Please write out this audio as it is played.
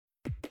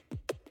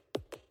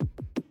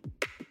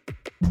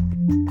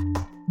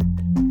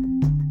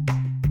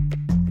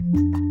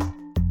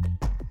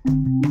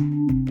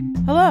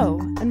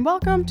and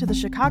welcome to the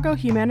Chicago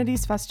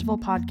Humanities Festival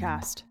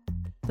podcast.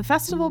 The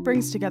festival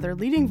brings together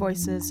leading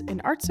voices in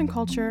arts and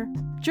culture,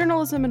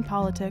 journalism and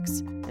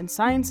politics, and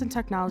science and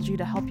technology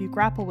to help you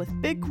grapple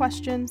with big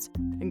questions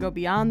and go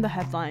beyond the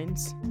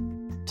headlines.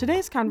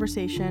 Today's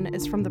conversation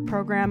is from the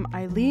program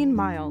Eileen,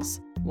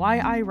 Myles, Why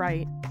I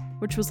Write,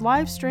 which was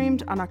live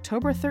streamed on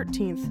October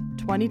 13th,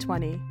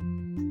 2020.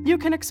 You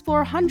can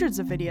explore hundreds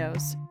of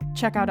videos,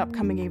 check out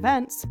upcoming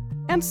events,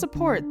 and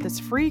support this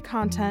free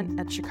content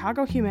at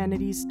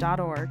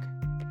chicagohumanities.org.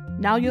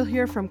 Now you'll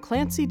hear from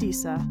Clancy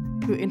Disa,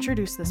 who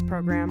introduced this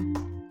program.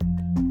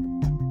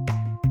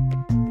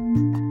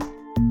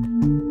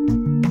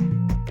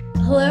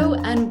 Hello,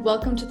 and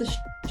welcome to the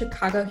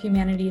Chicago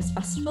Humanities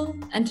Festival,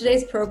 and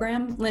today's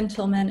program, Lynn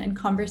Tillman in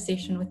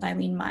conversation with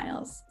Eileen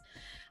Myles.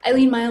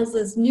 Eileen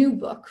Myles' new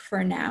book,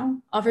 For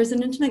Now, offers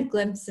an intimate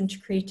glimpse into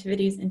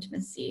creativity's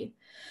intimacy.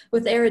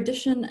 With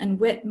erudition and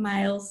wit,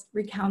 Myles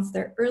recounts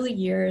their early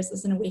years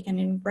as an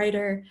awakening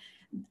writer,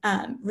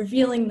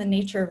 revealing the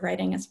nature of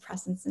writing as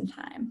presence in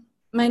time.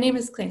 My name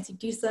is Clancy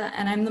Disa,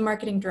 and I'm the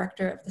marketing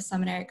director of the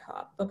Seminary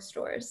Co-op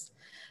bookstores.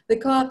 The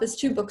Co-op is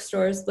two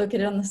bookstores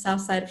located on the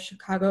south side of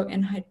Chicago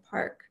in Hyde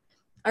Park.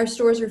 Our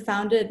stores were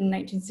founded in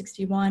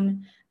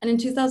 1961, and in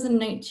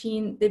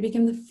 2019, they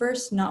became the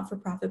first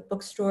not-for-profit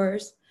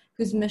bookstores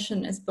whose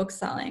mission is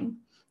bookselling.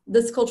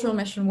 This cultural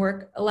mission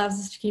work allows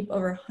us to keep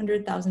over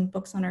 100,000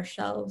 books on our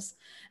shelves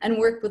and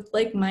work with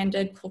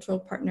like-minded cultural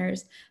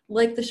partners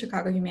like the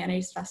Chicago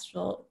Humanities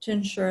Festival to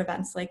ensure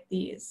events like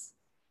these.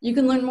 You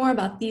can learn more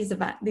about these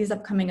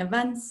upcoming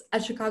events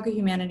at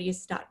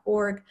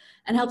chicagohumanities.org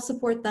and help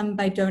support them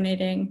by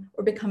donating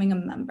or becoming a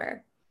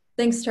member.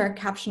 Thanks to our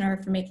captioner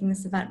for making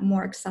this event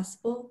more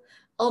accessible,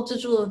 all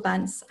digital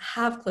events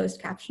have closed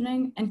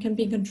captioning and can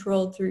be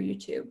controlled through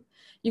YouTube.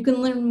 You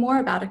can learn more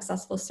about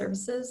accessible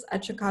services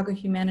at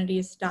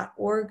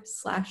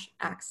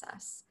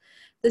chicagohumanities.org/access.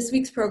 This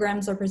week's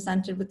programs are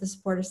presented with the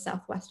support of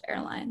Southwest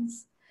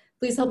Airlines.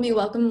 Please help me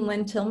welcome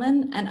Lynn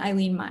Tillman and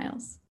Eileen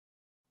Myles.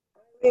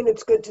 Eileen,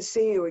 it's good to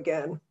see you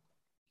again.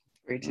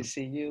 Great to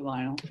see you,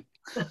 Lionel.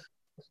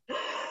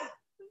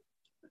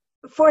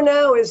 For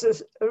Now is a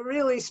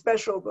really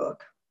special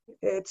book.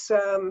 It's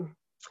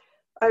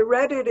I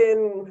read it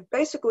in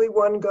basically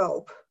one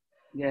gulp.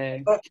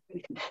 Yay.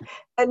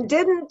 And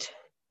didn't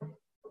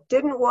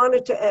want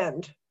it to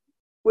end,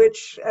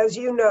 which, as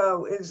you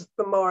know, is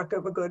the mark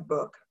of a good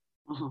book.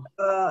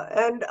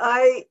 And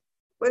I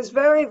was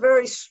very,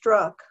 very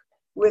struck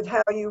with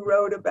how you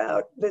wrote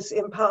about this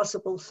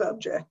impossible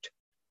subject,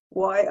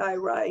 why I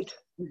write,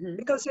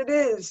 because it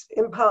is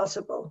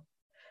impossible.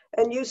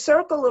 And you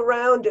circle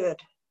around it,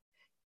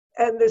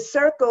 and the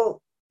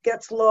circle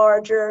gets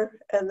larger,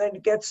 and then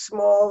it gets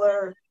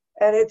smaller,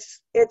 and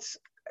it's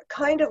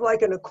kind of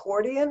like an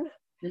accordion.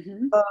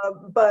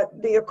 But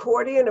the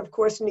accordion, of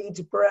course,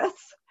 needs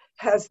breath,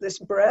 has this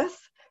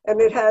breath, and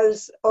it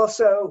has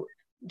also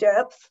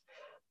depth.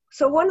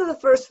 So one of the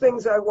first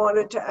things I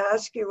wanted to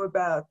ask you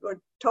about, or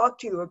talk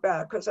to you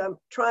about, because I'm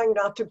trying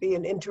not to be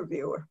an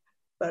interviewer,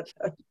 but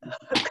a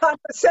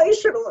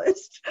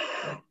conversationalist,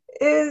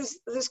 is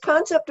this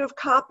concept of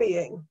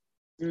copying.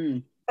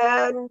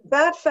 And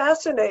that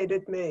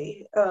fascinated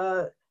me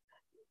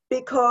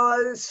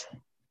because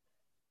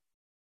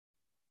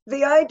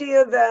the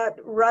idea that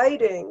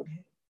writing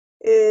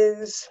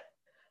is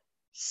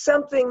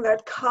something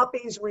that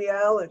copies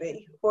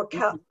reality or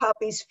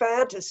copies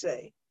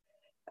fantasy,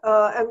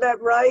 and that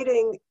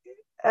writing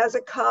as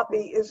a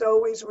copy is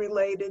always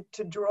related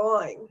to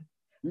drawing,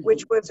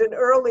 which was an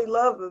early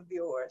love of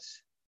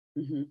yours.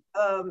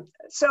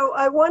 So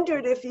I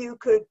wondered if you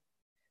could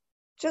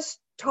just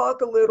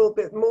talk a little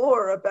bit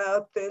more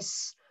about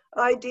this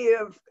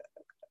idea of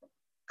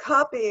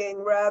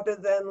copying rather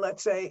than,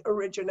 let's say,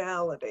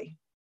 originality.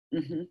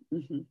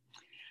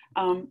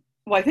 Well,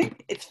 I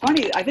think it's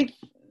funny. I think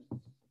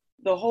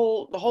the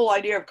whole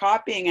idea of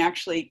copying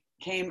actually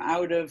came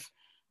out of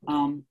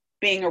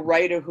being a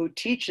writer who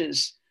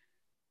teaches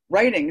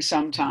writing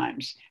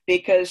sometimes,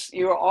 because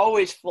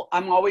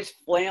I'm always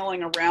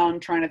flailing around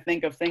trying to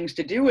think of things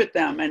to do with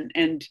them.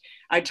 And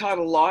I taught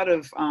a lot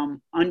of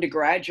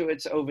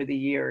undergraduates over the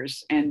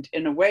years. And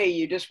in a way,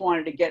 you just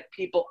wanted to get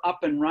people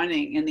up and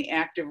running in the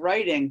act of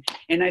writing.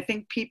 And I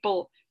think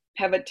people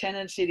have a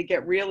tendency to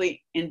get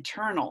really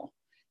internal,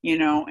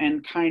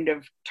 and kind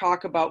of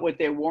talk about what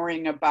they're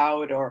worrying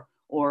about,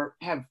 or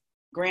have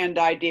grand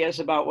ideas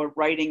about what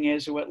writing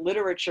is or what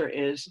literature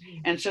is.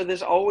 And so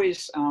there's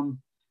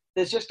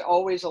just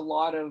always a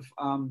lot of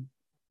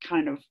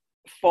kind of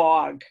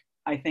fog,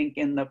 I think,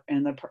 in the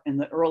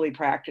early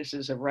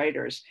practices of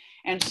writers.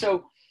 And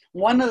so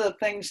one of the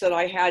things that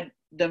I had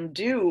them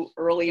do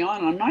early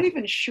on, I'm not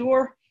even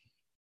sure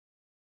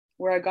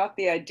where I got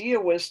the idea,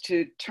 was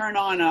to turn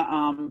on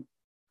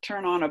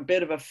a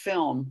bit of a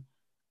film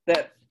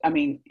that, I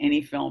mean,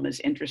 any film is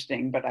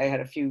interesting, but I had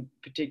a few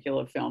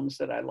particular films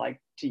that I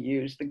like to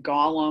use. The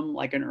Golem,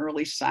 like an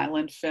early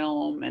silent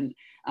film, and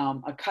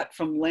a cut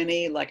from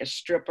Lenny, like a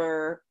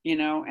stripper,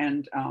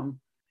 and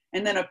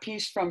then a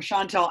piece from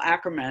Chantal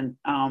Ackerman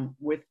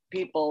with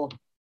people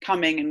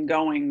coming and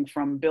going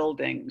from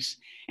buildings.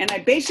 And I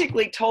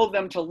basically told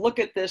them to look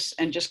at this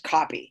and just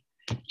copy.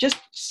 Just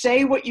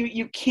say what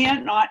you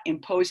cannot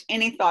impose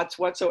any thoughts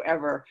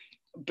whatsoever,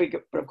 but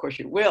of course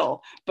you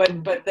will,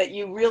 but that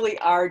you really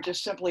are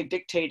just simply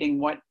dictating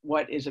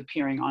what is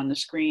appearing on the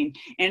screen.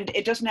 And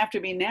it doesn't have to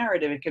be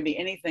narrative. It can be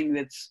anything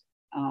that's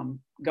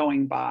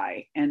going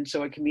by. And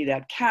so it can be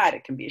that cat,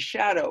 it can be a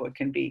shadow, it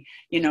can be,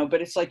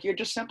 but it's like you're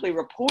just simply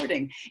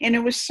reporting. And it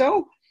was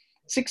so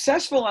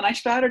successful. And I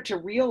started to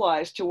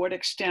realize to what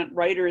extent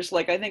writers,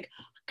 like I think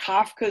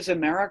Kafka's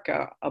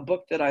America, a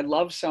book that I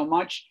love so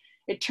much,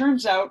 it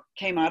turns out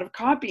came out of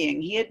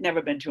copying. He had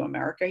never been to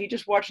America. He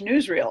just watched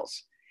newsreels.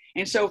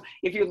 And so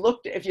if you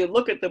look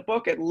at the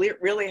book, it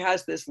really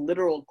has this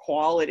literal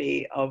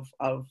quality of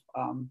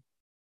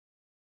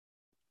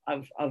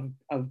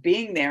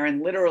being there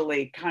and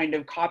literally kind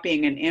of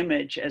copying an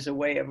image as a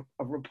way of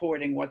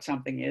reporting what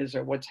something is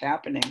or what's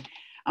happening.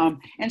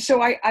 And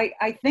so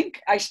I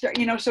think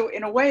so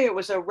in a way it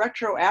was a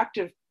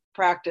retroactive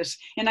practice.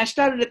 And I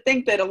started to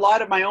think that a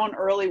lot of my own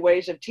early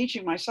ways of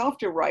teaching myself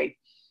to write,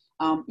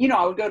 I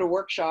would go to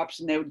workshops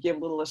and they would give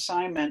little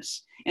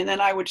assignments, and then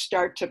I would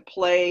start to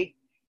play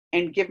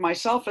and give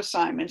myself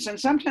assignments. And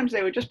sometimes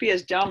they would just be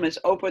as dumb as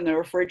open the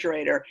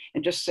refrigerator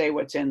and just say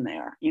what's in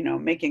there,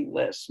 making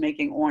lists,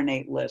 making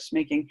ornate lists,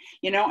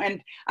 and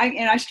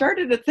I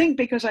started to think,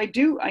 because I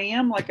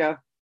am like a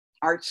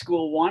art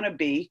school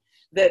wannabe,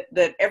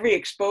 that every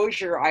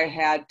exposure I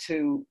had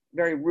to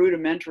very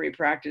rudimentary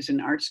practice in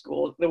art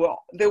school,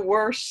 there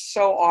were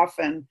so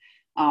often,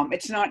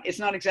 it's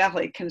not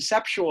exactly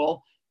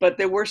conceptual, but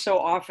there were so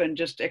often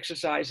just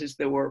exercises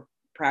that were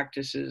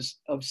practices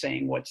of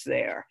saying what's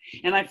there.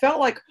 And I felt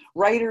like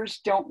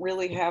writers don't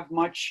really have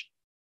much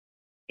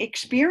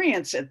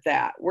experience at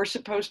that. We're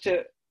supposed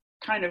to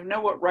kind of know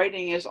what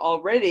writing is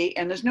already,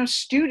 and there's no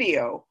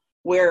studio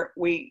where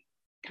we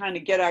kind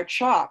of get our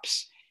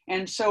chops.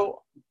 And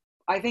so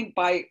I think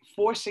by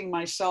forcing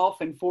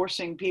myself and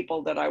forcing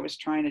people that I was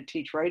trying to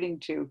teach writing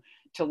to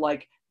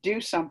like do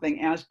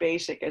something as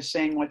basic as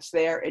saying what's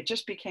there, it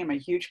just became a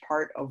huge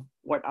part of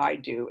what I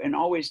do and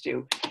always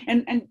do.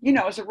 And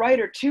as a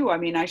writer too, I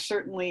mean, I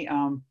certainly,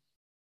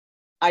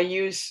 I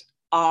use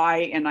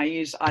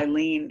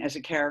Eileen as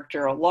a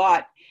character a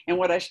lot. And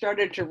what I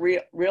started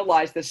to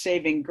realize, the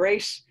saving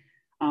grace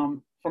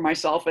for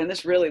myself, and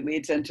this really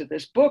leads into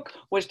this book,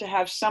 was to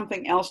have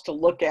something else to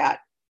look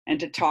at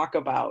and to talk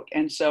about.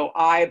 And so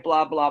I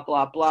blah, blah,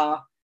 blah,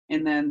 blah,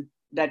 and then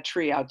that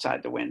tree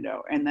outside the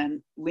window, and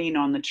then lean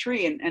on the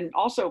tree. And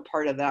also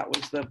part of that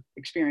was the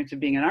experience of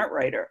being an art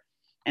writer.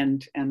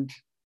 And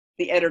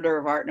the editor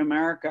of Art in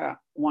America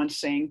once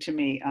saying to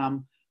me,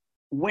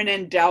 when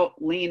in doubt,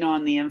 lean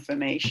on the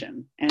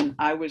information. And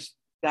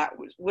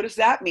what does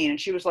that mean?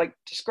 And she was like,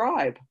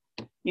 describe,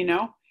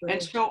 Right,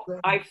 and so right.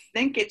 I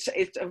think it's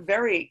a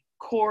very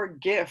core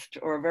gift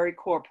or a very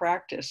core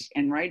practice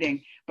in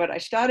writing. But I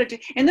started to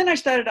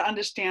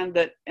understand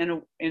that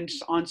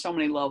on so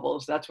many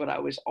levels, that's what I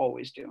was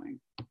always doing.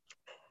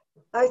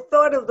 I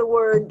thought of the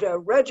word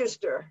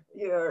register.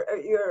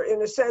 You're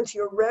in a sense,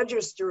 you're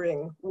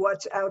registering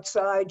what's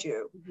outside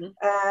you. Mm-hmm.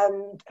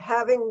 And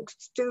having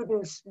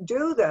students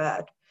do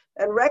that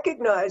and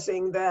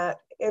recognizing that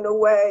in a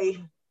way,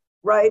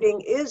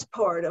 writing is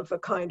part of a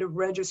kind of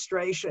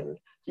registration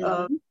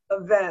of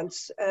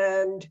events.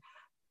 And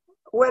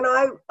when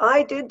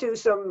I did do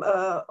some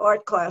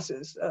art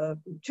classes,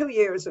 2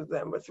 years of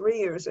them, or 3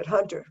 years at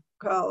Hunter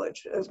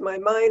College as my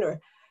minor,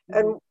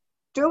 and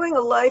doing a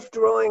life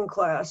drawing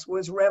class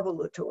was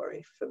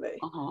revelatory for me.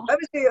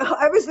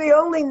 I was the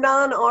only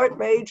non-art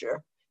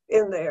major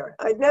in there.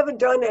 I'd never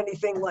done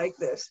anything like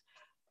this,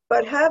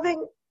 but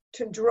having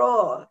to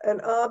draw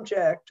an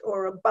object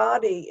or a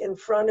body in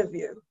front of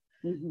you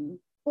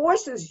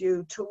forces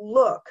you to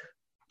look,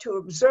 to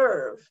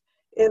observe,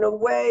 in a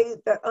way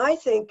that I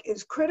think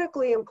is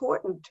critically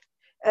important.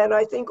 And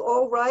I think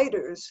all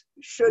writers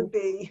should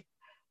be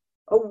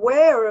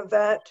aware of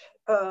that,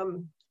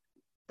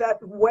 that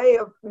way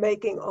of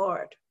making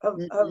art, of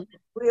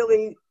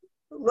really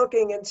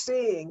looking and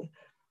seeing.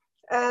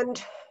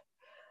 And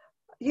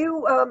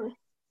you,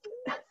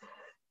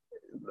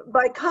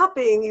 by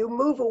copying, you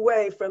move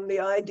away from the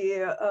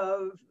idea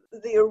of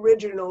the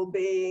original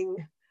being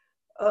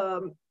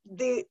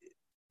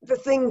the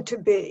thing to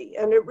be.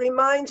 And it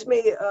reminds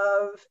me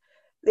of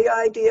the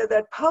idea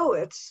that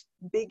poets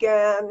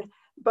began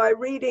by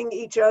reading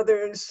each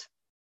other's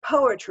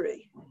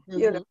poetry,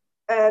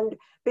 and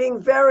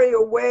being very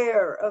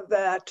aware of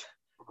that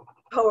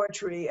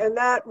poetry. And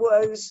that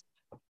was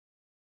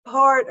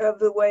part of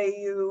the way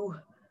you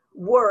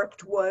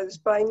worked, was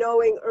by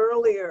knowing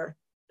earlier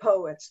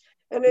poets.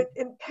 And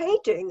in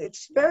painting,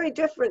 it's very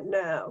different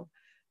now.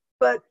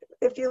 But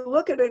if you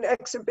look at an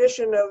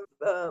exhibition of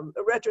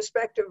a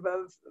retrospective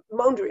of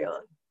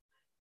Mondrian,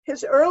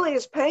 his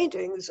earliest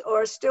paintings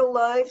are still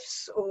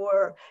lifes,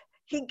 or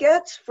he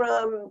gets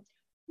from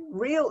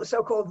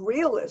so-called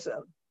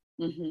realism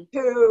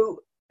to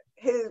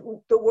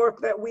the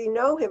work that we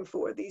know him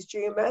for, these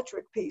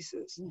geometric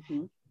pieces.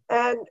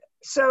 And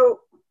so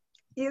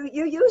you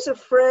use a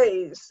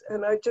phrase,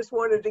 and I just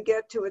wanted to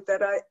get to it,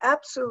 that I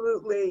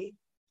absolutely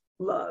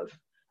love.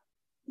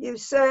 You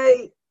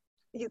say,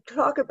 you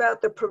talk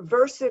about the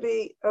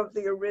perversity of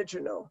the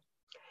original.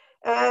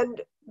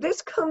 And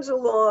this comes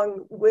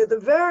along with a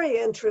very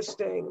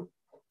interesting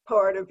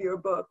part of your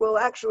book. Well,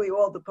 actually,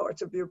 all the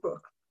parts of your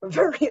book are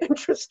very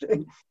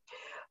interesting.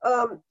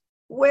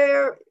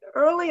 Where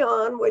early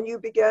on, when you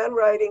began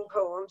writing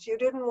poems, you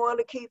didn't want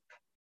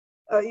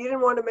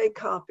to make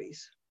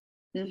copies.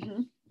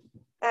 Mm-hmm.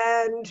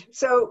 And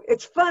so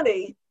it's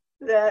funny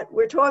that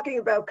we're talking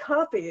about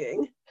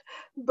copying,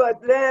 but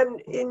then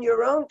in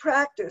your own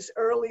practice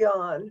early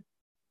on,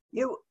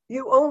 you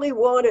only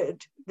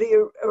wanted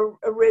the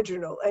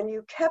original, and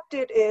you kept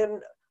it in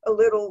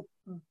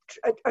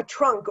a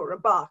trunk or a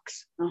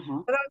box.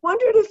 Uh-huh. And I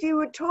wondered if you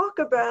would talk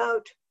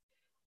about,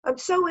 I'm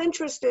so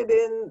interested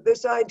in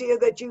this idea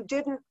that you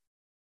didn't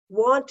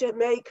want to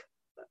make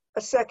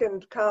a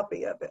second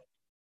copy of it.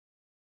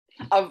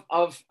 Of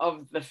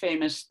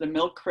the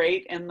milk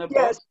crate in the book.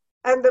 Yes,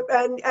 and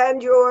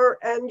your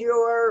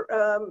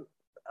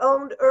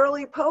own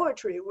early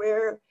poetry,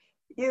 where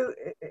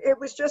it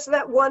was just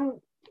that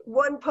one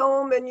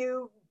poem, and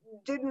you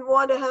didn't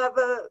want to have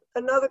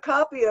another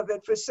copy of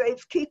it for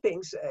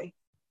safekeeping, say.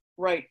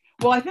 Right.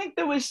 Well, I think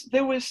there was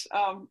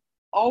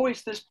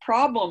always this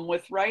problem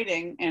with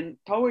writing and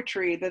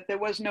poetry, that there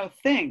was no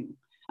thing.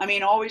 I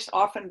mean,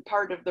 often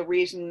part of the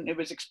reason it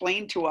was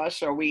explained to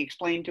us, or we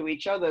explained to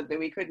each other, that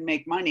we couldn't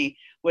make money,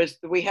 was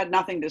that we had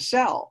nothing to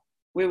sell.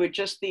 We were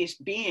just these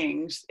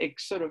beings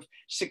sort of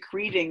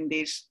secreting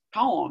these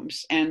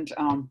poems. And,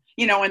 and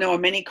there were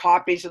many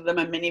copies of them,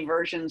 and many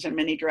versions and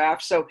many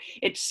drafts. So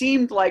it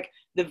seemed like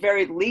the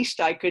very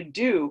least I could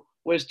do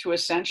was to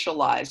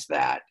essentialize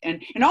that.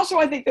 And also,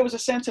 I think there was a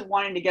sense of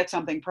wanting to get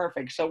something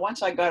perfect. So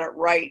once I got it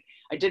right,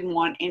 I didn't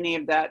want any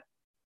of that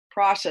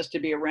process to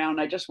be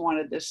around. I just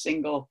wanted this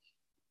single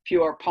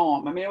pure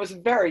poem. I mean, it was a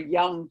very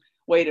young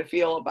way to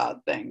feel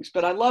about things,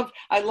 but I love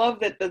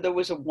that there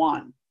was a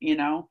one,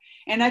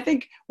 and I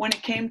think when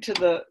it came to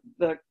the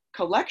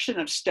collection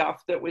of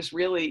stuff that was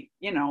really,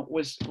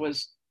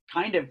 was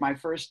kind of my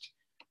first,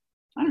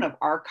 I don't know if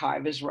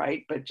archive is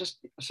right, but just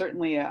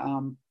certainly a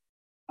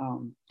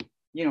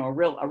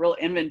real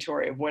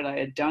inventory of what I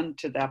had done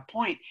to that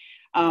point.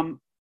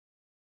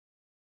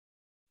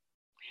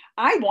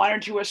 I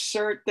wanted to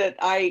assert that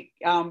I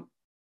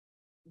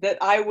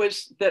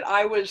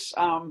was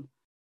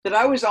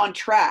on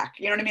track.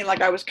 You know what I mean?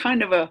 Like, I was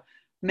kind of a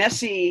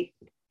messy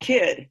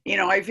kid.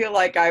 I feel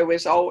like I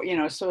was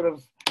sort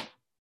of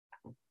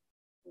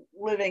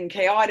living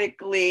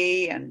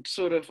chaotically, and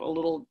sort of a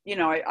little,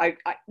 I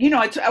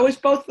was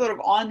both sort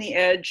of on the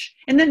edge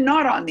and then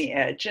not on the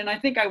edge. And I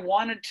think I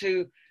wanted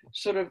to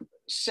sort of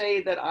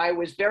say that I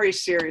was very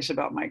serious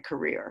about my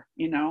career,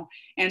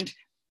 and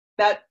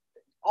that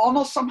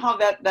almost somehow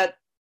that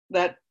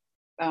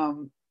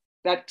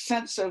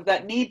sense of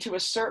that need to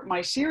assert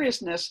my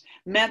seriousness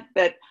meant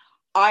that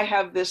I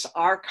have this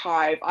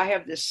archive, I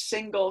have this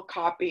single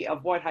copy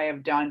of what I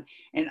have done,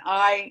 and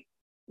I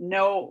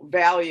know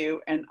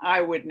value, and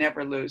I would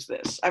never lose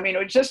this. I mean,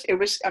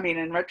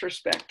 in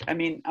retrospect, I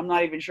mean, I'm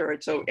not even sure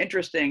it's so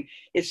interesting.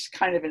 It's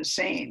kind of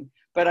insane,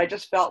 but I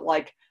just felt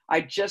like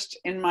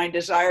in my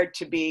desire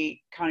to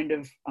be kind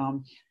of,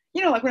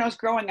 like when I was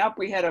growing up,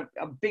 we had a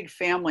big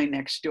family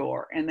next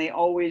door, and they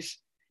always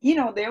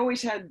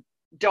had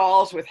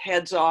dolls with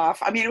heads off.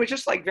 I mean, it was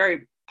just like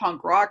very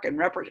punk rock in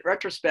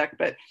retrospect,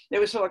 but it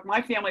was sort of like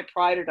my family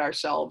prided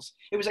ourselves.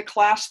 It was a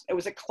class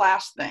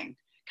thing,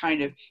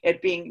 kind of,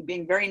 at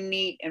being very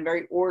neat and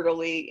very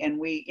orderly. And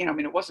we,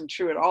 it wasn't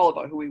true at all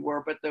about who we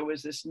were, but there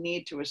was this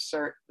need to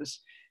assert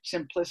this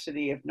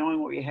simplicity of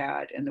knowing what we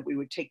had, and that we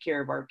would take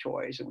care of our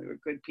toys, and we were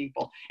good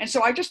people. And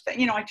so I just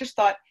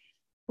thought,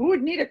 who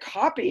would need a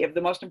copy of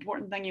the most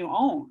important thing you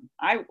own?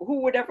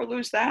 Who would ever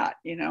lose that,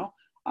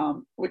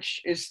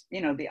 which is,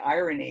 the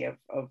irony of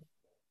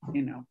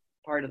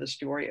part of the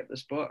story of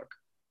this book.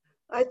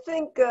 I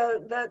think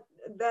that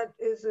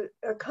is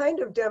a kind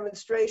of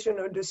demonstration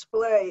or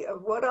display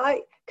of what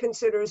I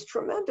consider as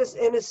tremendous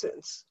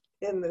innocence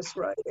in this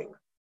writing.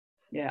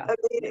 Yeah. I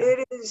mean,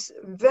 it is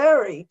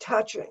very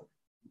touching.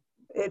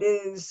 It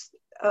is,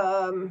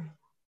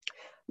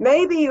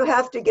 maybe you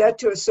have to get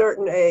to a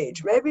certain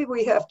age. Maybe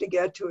we have to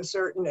get to a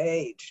certain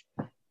age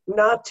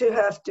not to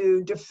have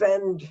to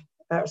defend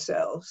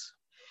ourselves.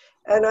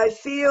 And I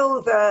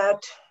feel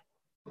that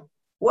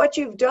what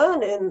you've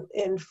done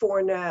in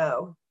For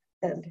Now,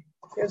 and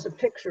here's a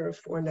picture of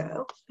For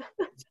Now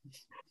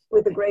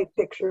with a great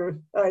picture of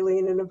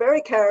Eileen in a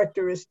very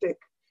characteristic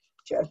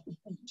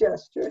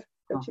gesture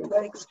that she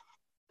makes,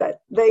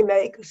 that they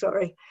make,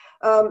 sorry.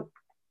 Now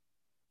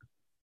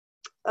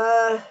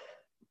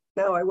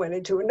I went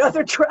into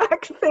another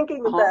track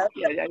thinking of that.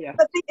 Yeah.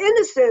 But the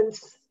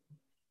innocence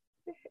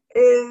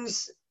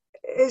is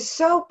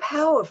so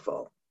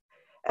powerful.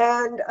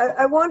 And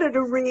I wanted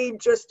to read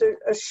just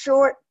a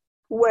short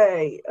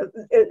way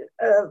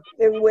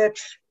in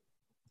which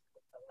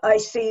I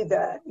see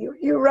that.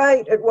 You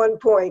write at one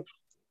point,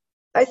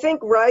 I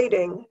think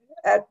writing,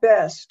 at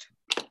best,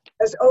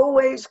 as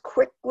always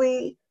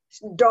quickly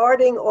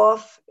darting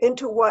off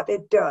into what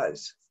it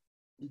does.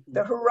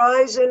 The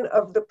horizon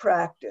of the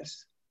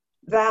practice,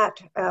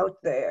 that out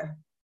there.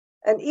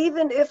 And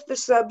even if the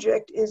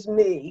subject is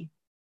me,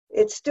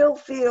 it still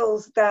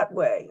feels that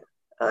way.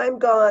 I'm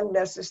gone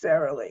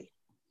necessarily.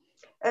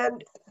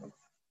 And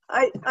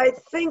I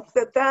think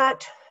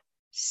that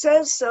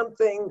says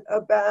something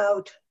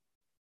about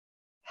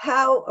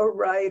how a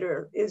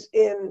writer is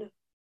in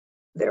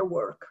their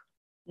work.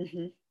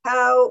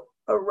 How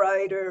a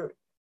writer,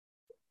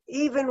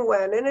 even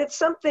when, and it's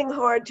something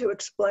hard to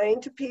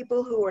explain to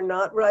people who are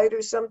not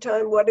writers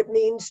sometimes, what it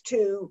means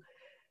to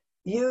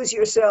use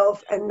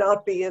yourself and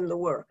not be in the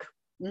work.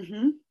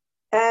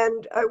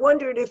 And I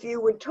wondered if you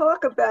would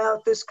talk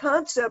about this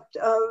concept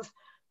of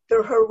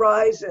the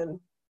horizon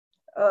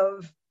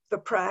of the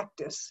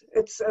practice.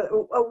 It's a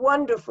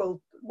wonderful,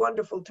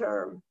 wonderful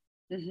term.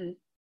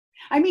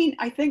 I mean,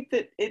 I think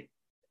that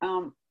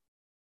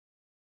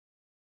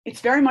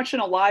it's very much an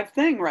alive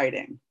thing,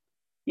 writing.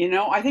 You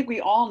know, I think we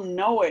all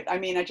know it. I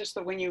mean,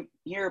 when you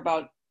hear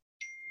about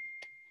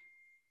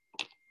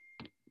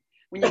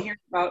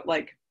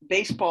like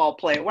baseball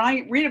player, when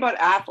I read about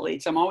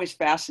athletes, I'm always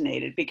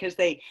fascinated because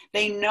they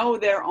know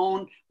their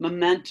own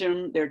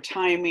momentum, their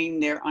timing,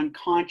 their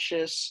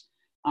unconscious.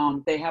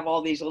 They have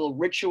all these little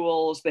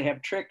rituals, they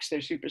have tricks, they're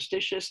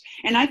superstitious.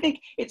 And I think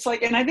it's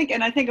like, and I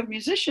think of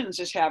musicians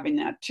as having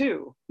that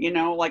too, you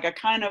know, like a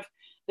kind of,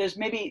 there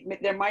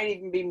might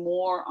even be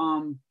more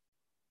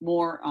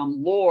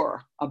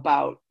lore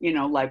about, you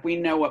know, like we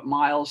know what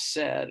Myles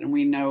said and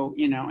we know,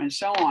 you know, and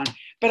so on.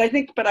 But I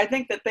think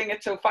the thing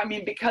that's so fun, I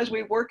mean, because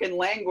we work in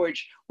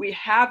language, we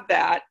have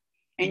that,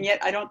 and yet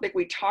I don't think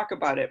we talk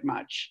about it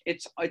much.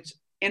 It's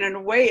and in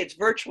a way, it's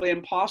virtually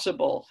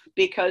impossible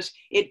because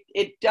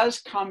it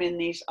does come in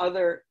these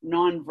other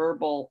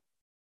nonverbal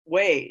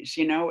ways.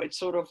 You know, it's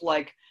sort of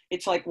like,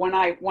 it's like when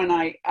I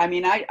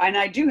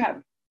do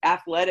have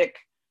athletic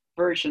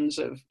versions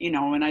of, you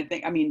know, and I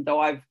think, I mean, though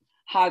I've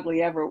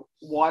hardly ever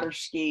water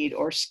skied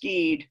or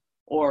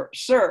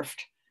surfed,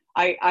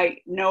 I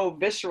know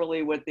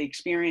viscerally what the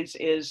experience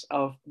is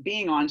of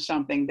being on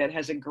something that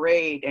has a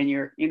grade, and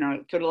you're, you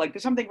know, sort of like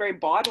there's something very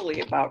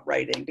bodily about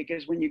writing,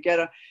 because when you get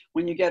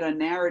a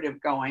narrative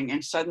going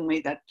and suddenly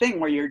that thing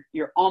where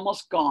you're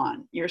almost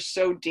gone, you're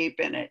so deep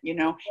in it, you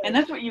know, and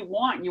that's what you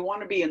want. You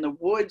want to be in the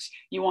woods,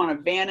 you want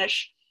to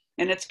vanish,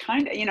 and it's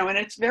kind of, you know, and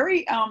it's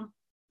very,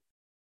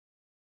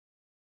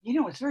 you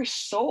know, it's very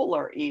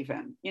solar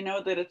even, you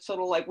know, that it's sort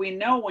of like, we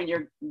know when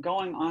you're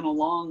going on a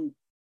long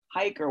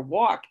hike or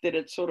walk that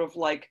it's sort of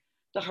like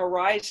the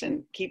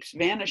horizon keeps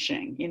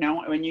vanishing, you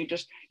know, when you're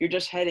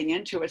just heading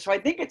into it. So I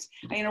think it's,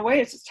 in a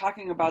way, it's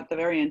talking about the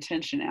very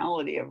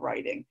intentionality of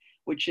writing,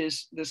 which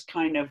is this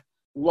kind of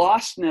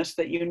lostness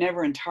that you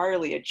never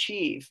entirely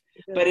achieve,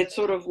 but it's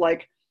sort of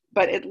like,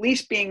 but at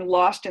least being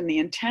lost in the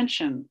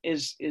intention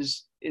is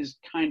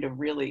kind of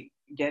really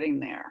getting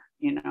there,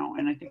 you know,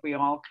 and I think we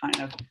all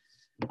kind of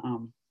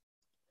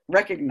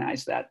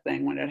recognize that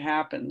thing when it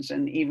happens,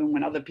 and even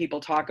when other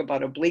people talk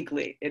about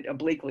obliquely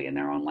in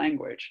their own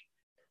language.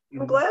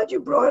 I'm glad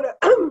you brought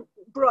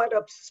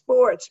up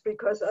sports,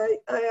 because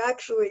I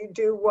actually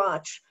do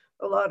watch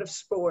a lot of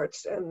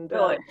sports, and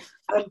really?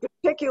 I'm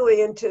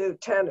particularly into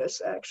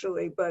tennis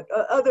actually, but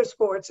other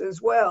sports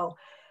as well.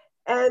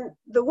 And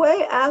the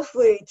way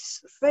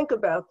athletes think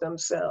about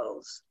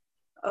themselves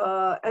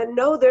and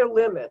know their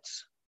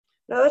limits.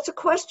 Now that's a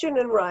question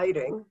in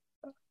writing,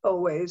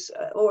 always,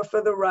 or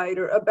for the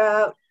writer,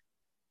 about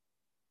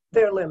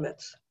their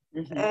limits.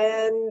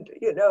 And,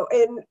 you know,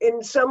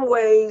 in some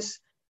ways,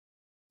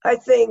 I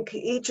think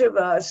each of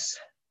us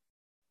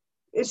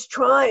is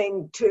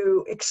trying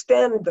to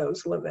extend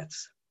those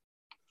limits,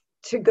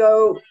 to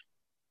go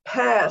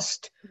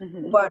past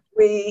what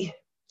we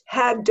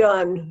had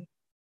done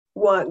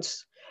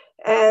once.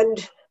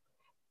 And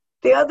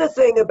the other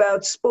thing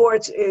about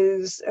sports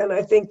is, and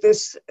I think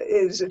this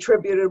is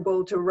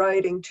attributable to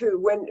writing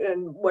too,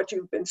 and what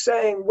you've been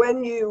saying,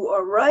 when you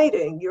are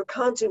writing, your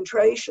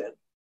concentration,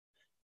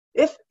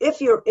 if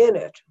you're in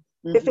it,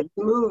 if it's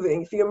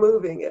moving, if you're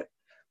moving it,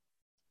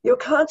 your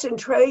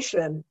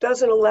concentration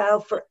doesn't allow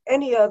for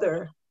any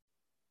other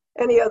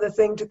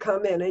thing to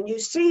come in. And you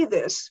see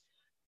this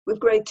with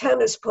great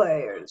tennis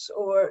players,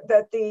 or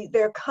that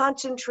their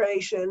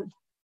concentration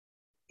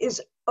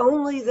is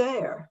only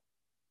there.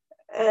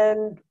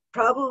 And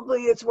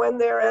probably it's when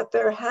they're at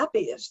their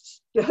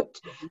happiest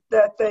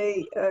that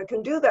they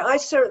can do that. I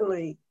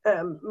certainly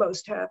am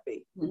most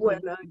happy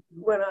when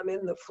I'm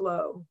in the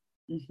flow.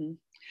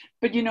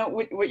 But you know,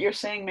 what you're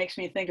saying makes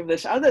me think of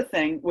this other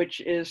thing,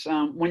 which is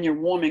when you're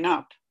warming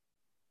up,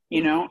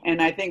 you know,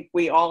 and I think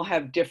we all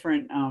have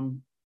different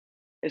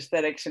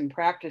aesthetics and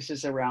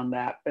practices around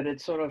that. But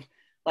it's sort of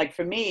like,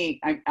 for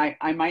me,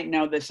 I might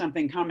know there's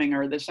something coming,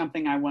 or there's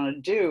something I want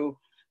to do.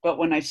 But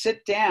when I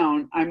sit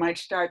down, I might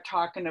start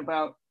talking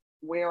about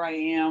where I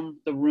am,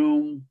 the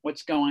room,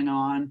 what's going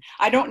on.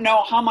 I don't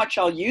know how much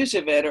I'll use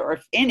of it, or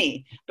if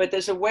any, but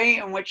there's a way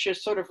in which you're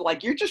sort of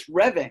like, you're just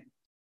revving,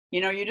 you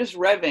know, you're just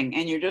revving,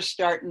 and you're just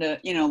starting to,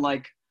 you know,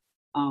 like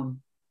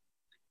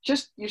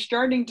just you're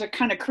starting to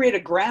kind of create a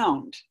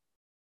ground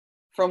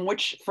from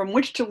which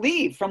to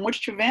leave, from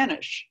which to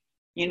vanish,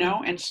 you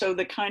know. And so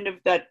the kind of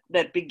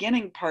that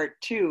beginning part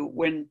too,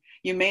 when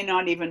you may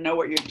not even know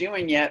what you're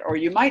doing yet, or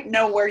you might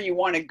know where you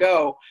want to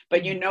go,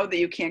 but you know that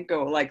you can't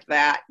go like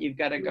that. You've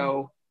got to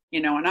go,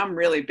 you know. And I'm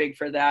really big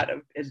for that,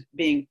 of as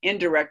being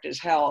indirect as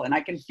hell, and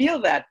I can feel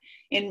that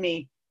in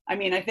me. I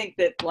mean, I think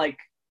that, like,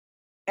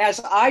 as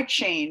I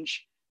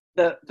change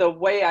the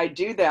way I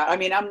do that, I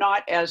mean, I'm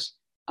not as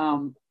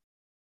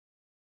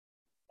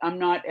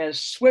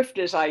swift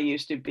as I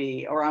used to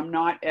be, or I'm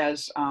not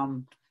as,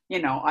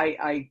 you know,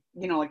 I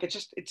you know, like,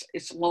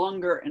 it's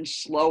longer and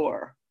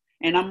slower,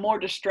 and I'm more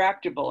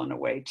distractible in a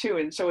way too.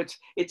 And so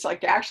it's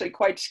like actually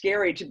quite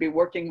scary to be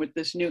working with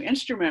this new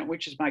instrument,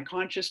 which is my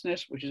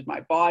consciousness, which is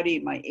my body,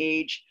 my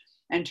age,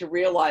 and to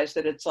realize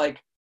that it's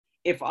like,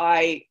 if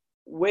I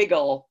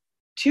wiggle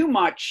too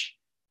much,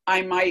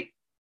 I might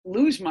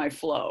lose my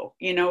flow.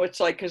 You know, it's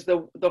like, because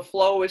the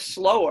flow is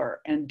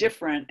slower and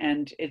different,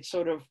 and it's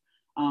sort of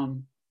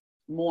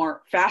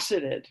more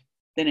faceted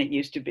than it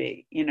used to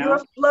be, you know.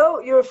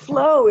 Your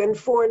flow in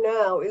For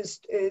Now is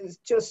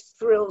just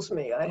thrills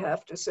me, I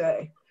have to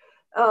say.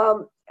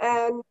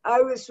 And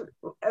I was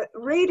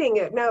reading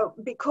it now,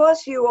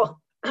 because you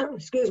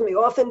excuse me,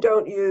 often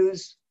don't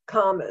use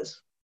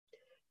commas,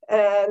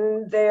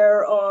 and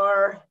there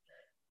are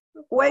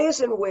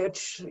ways in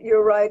which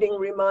your writing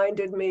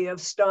reminded me of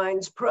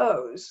Stein's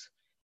prose.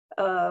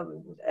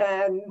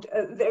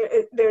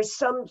 There's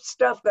some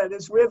stuff that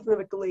is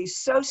rhythmically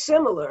so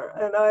similar,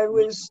 and I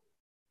was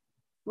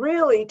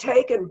really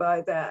taken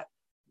by that.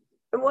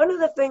 And one of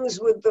the things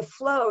with the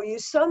flow, you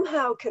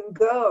somehow can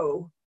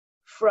go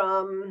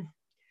from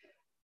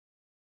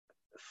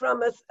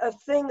a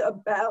thing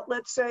about,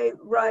 let's say,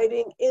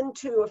 writing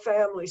into a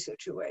family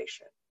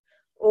situation,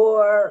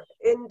 or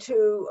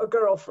into a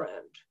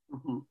girlfriend,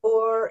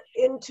 or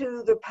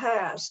into the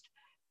past.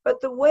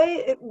 But the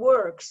way it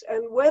works,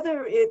 and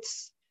whether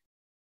it's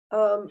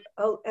a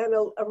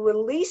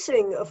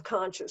releasing of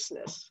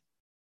consciousness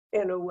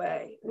in a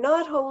way,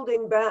 not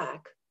holding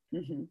back,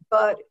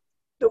 but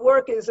the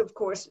work is, of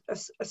course,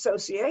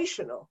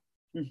 associational,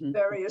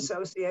 very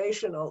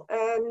associational.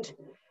 And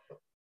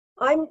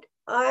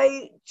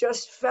I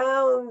just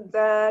found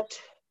that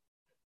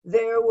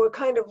there were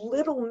kind of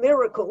little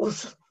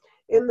miracles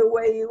in the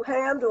way you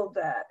handled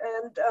that.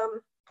 And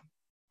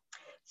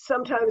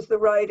sometimes the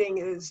writing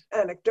is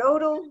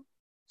anecdotal,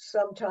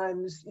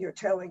 sometimes you're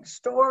telling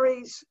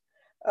stories.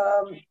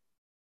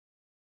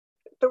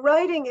 The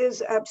writing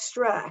is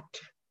abstract.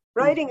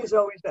 Writing is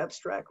always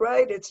abstract,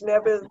 right? It's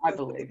never, I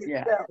believe,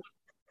 yeah.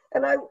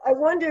 And I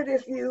wondered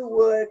if you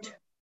would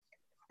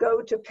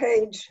go to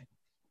page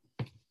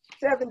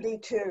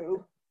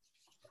 72,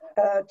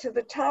 to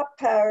the top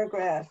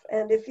paragraph,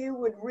 and if you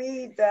would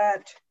read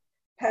that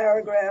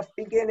paragraph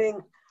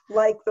beginning,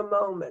 "like the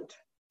moment."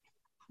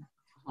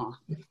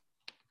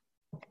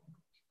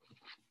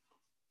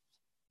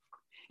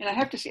 And I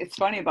have to say, it's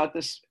funny about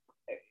this,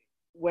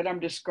 what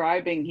I'm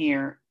describing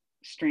here,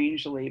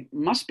 strangely,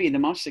 must be the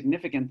most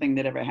significant thing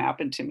that ever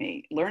happened to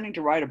me. Learning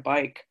to ride a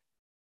bike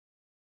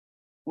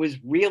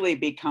was really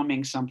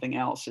becoming something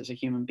else as a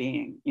human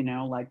being, you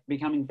know, like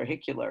becoming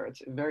vehicular.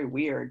 It's very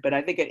weird, but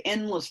I think it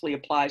endlessly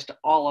applies to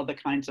all other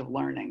kinds of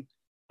learning,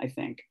 I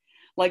think.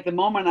 Like the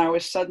moment I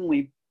was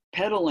suddenly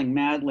pedaling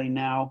madly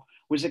now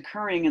was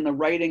occurring in the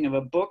writing of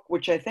a book,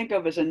 which I think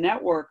of as a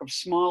network of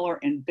smaller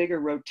and bigger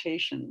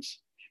rotations,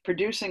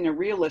 producing a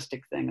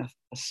realistic thing, a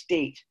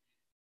state,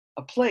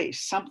 a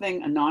place,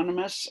 something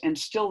anonymous and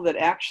still that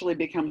actually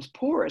becomes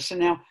porous. And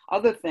now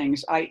other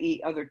things,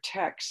 i.e. other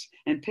texts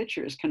and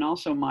pictures, can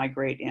also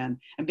migrate in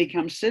and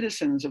become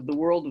citizens of the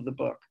world of the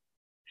book.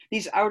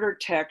 These outer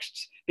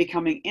texts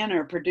becoming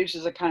inner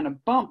produces a kind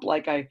of bump,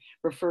 like I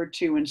referred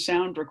to in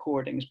sound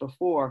recordings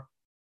before.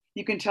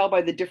 You can tell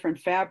by the different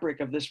fabric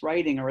of this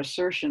writing or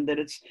assertion that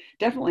it's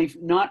definitely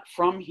not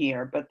from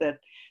here, but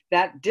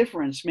that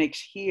difference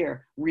makes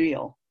here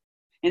real.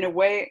 In a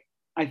way,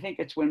 I think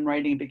it's when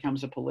writing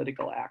becomes a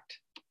political act.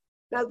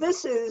 Now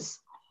this is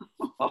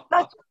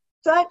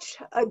such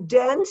a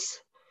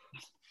dense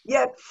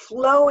yet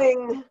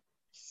flowing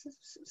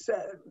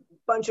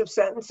bunch of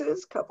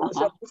sentences, couple of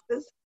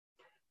sentences.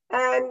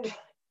 And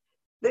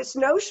this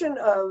notion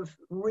of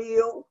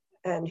real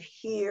and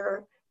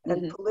here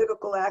and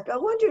political act, I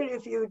wondered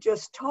if you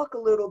just talk a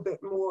little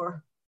bit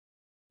more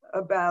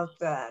about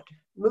that,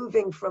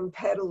 moving from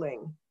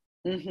peddling.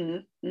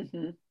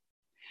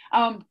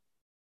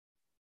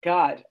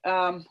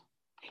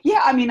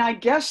 Yeah, I mean, I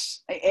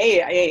guess,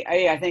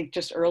 I think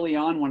just early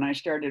on when I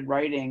started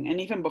writing, and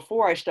even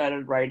before I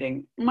started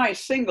writing, my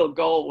single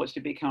goal was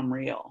to become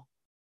real,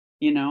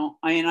 you know?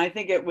 I mean, I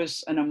think it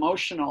was an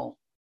emotional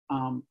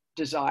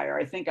desire.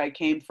 I think I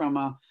came from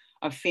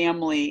a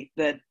family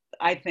that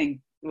I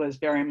think was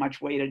very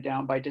much weighted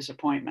down by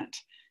disappointment.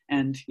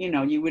 And, you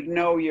know, you would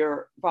know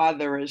your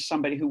father as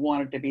somebody who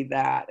wanted to be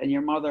that, and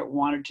your mother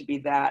wanted to be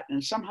that.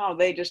 And somehow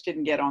they just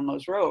didn't get on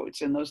those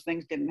roads, and those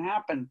things didn't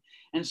happen.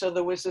 And so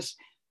there was this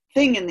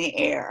thing in the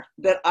air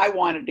that I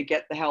wanted to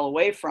get the hell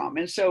away from.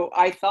 And so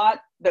I thought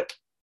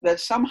that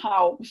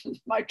somehow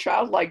my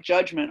childlike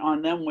judgment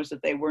on them was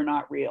that they were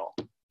not real.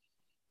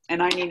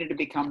 And I needed to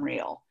become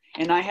real.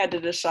 And I had to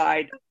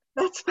decide.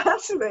 That's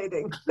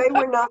fascinating. They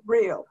were not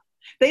real.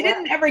 They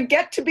didn't ever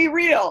get to be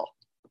real,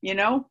 you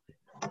know?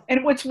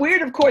 And what's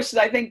weird, of course, is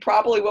I think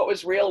probably what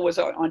was real was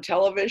on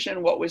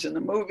television, what was in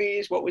the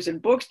movies, what was in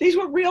books. These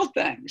were real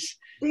things.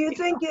 Do you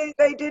think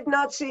they did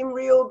not seem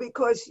real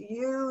because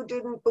you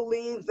didn't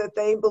believe that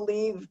they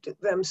believed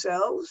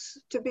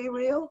themselves to be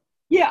real?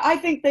 Yeah, I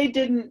think they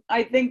didn't.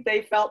 I think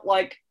they felt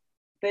like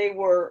they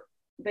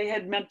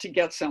had meant to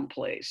get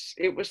someplace.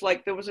 It was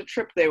like there was a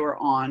trip they were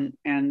on,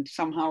 and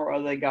somehow or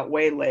other they got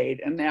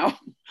waylaid, and now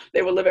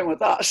they were living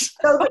with us.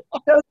 So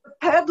the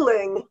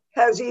peddling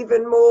has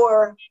even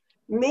more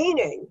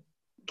meaning,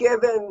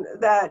 given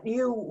that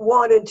you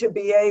wanted to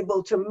be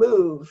able to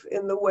move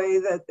in the way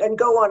that, and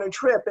go on a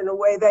trip in a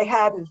way they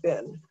hadn't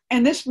been.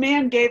 And this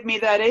man gave me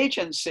that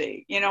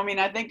agency. You know, I mean,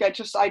 I think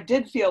I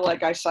did feel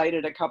like I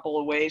cited a couple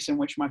of ways in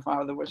which my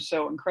father was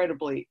so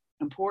incredibly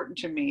important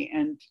to me.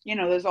 And, you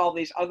know, there's all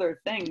these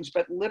other things,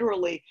 but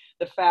literally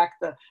the fact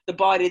that the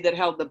body that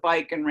held the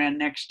bike and ran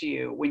next to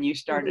you when you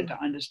started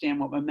to understand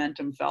what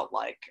momentum felt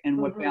like and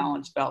what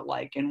balance felt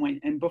like,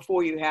 and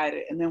before you had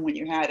it, and then when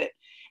you had it,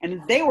 and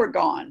they were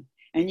gone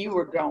and you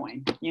were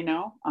going, you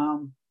know?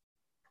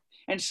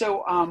 And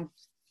so,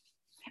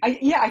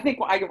 I think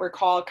I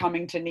recall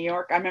coming to New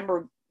York. I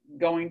remember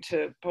going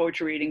to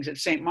poetry readings at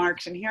St.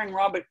 Mark's and hearing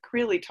Robert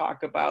Creeley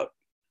talk about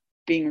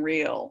being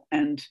real.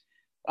 And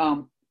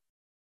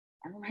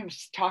I remember him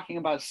talking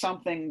about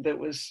something that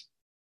was,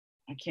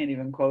 I can't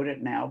even quote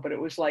it now, but it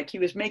was like he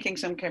was making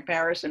some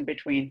comparison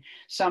between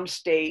some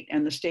state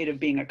and the state of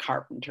being a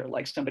carpenter,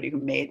 like somebody who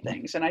made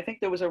things. And I think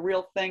there was a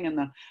real thing in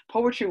the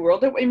poetry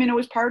world. I mean, it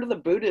was part of the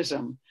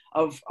Buddhism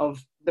of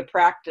the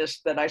practice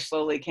that I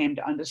slowly came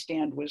to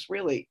understand was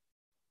really,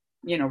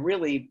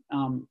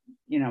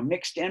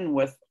 mixed in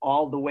with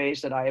all the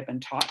ways that I have been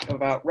taught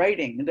about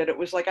writing. That it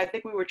was like, I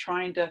think we were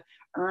trying to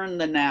earn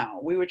the now.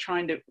 We were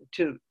trying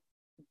to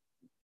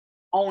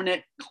own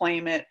it,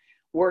 claim it,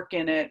 work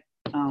in it,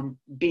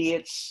 be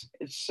its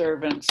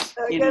servants.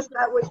 I guess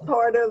that was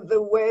part of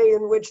the way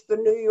in which the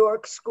New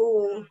York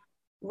school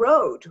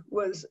wrote,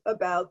 was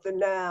about the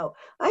now.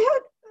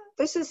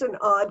 This is an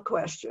odd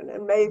question,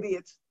 and maybe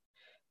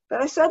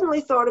but I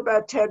suddenly thought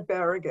about Ted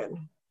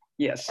Berrigan.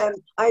 Yes. And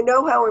I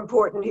know how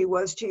important he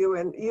was to you,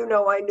 and you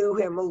know I knew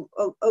him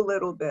a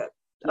little bit.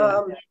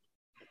 Yeah.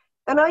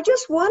 And I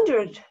just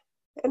wondered,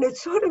 and it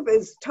sort of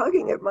is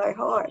tugging at my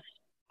heart,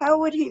 how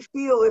would he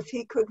feel if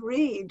he could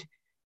read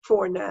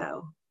For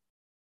Now?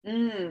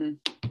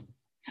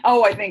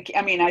 Oh, I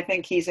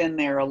think he's in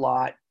there a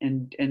lot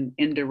in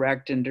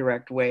indirect and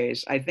direct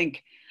ways. I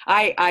think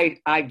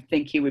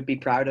he would be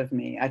proud of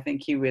me. I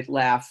think he would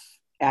laugh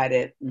at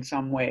it in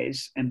some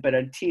ways, but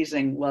in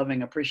teasing,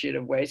 loving,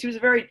 appreciative ways. He was a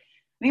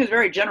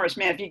very generous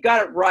man. If you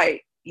got it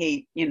right,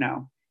 he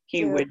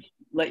would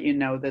let you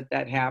know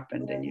that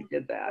happened and you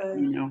did that,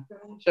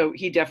 So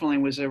he definitely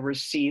was a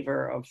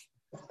receiver of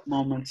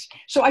moments.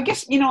 So I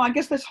guess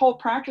this whole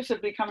practice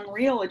of becoming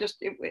real,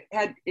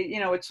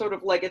 it's sort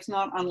of like, it's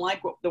not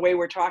unlike the way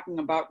we're talking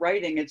about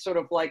writing. It's sort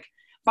of like,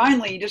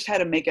 finally, you just had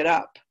to make it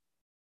up,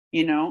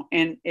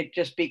 and it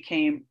just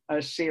became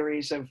a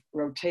series of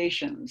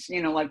rotations,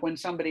 like when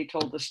somebody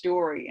told the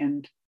story,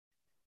 and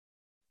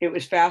it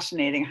was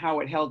fascinating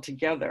how it held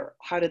together.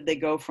 How did they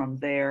go from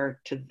there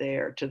to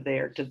there to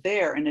there to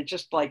there? And it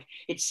just like,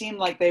 it seemed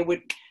like they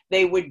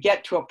would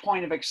get to a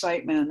point of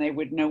excitement and they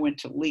would know when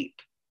to leap.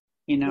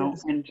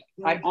 Yes. And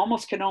yes. I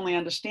almost can only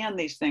understand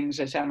these things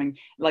as having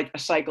like a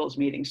cycles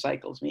meeting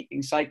cycles,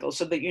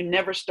 so that you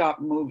never stop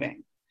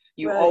moving.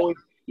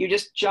 You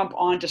just jump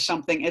onto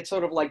something. It's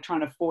sort of like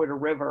trying to ford a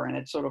river, and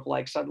it's sort of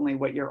like suddenly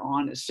what you're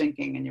on is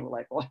sinking, and you're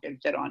like, well, I can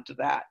get onto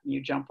that, and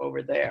you jump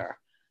over there.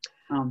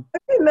 I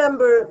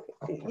remember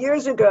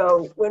years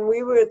ago when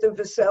we were at the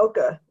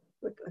Veselka,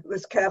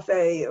 this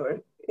cafe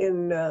or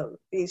in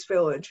East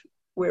Village,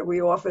 where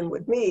we often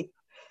would meet.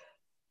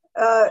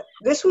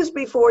 This was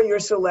before You're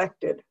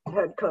Selected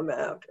had come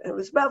out. It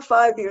was about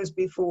 5 years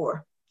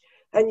before.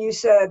 And you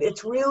said,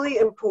 it's really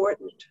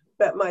important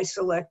that my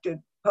selected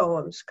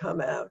poems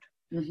come out.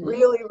 Mm-hmm.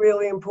 Really,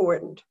 really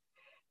important.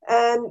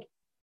 And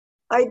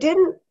I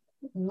didn't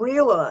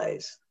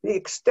realize the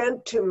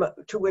extent to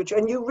which,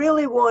 and you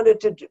really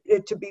wanted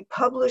it to be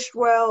published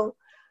well.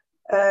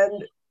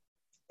 And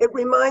it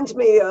reminds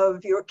me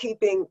of your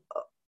keeping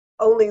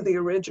only the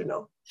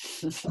original.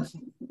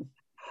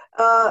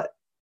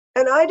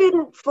 And I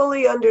didn't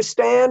fully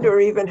understand or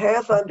even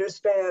half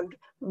understand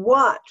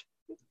what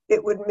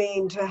it would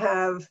mean to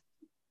have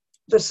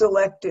the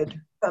selected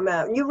come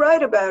out. And you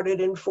write about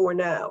it in For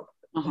Now,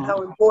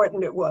 how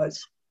important it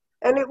was.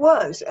 And it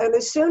was. And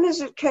as soon as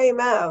it came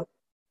out,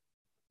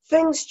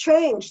 things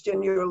changed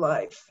in your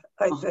life,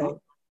 I think.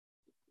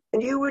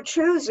 And you were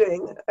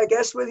choosing, I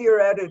guess with your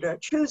editor,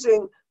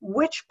 choosing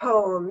which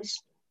poems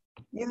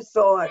you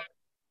thought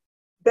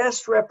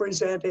best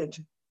represented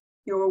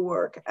your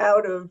work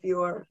out of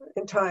your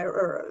entire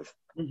oeuvre.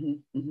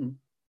 Mm-hmm. Mm-hmm.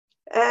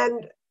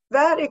 And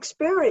that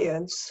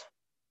experience,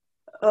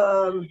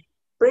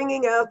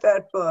 bringing out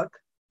that book,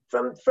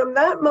 from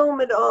that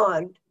moment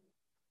on,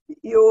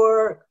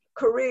 your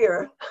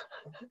career,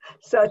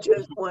 such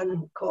as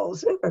one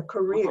calls it, a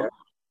career,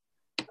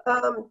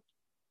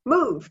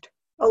 moved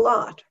a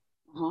lot,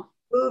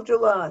 moved a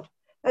lot.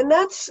 And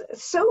that's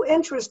so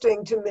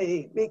interesting to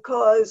me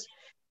because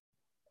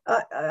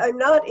I'm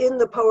not in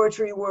the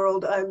poetry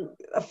world. I'm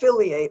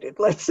affiliated,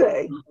 let's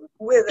say,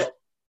 with it.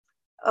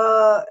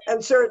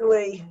 And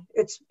certainly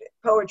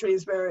poetry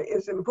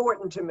is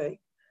important to me.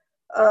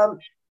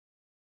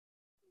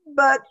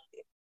 But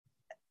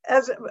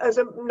as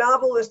a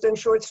novelist and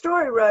short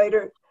story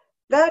writer,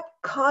 that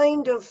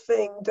kind of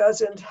thing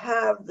doesn't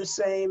have the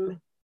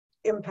same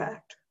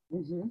impact.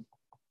 Mm-hmm.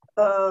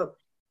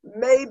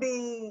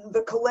 Maybe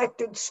the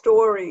collected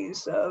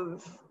stories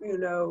of,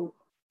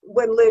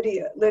 when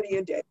Lydia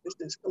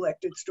Davis's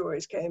collected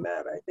stories came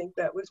out, I think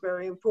that was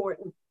very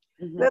important.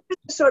 Mm-hmm. Now, this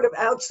is sort of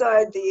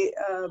outside the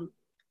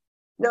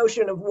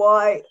notion of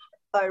why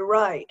I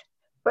write,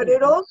 but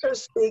it also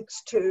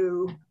speaks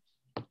to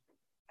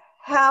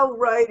how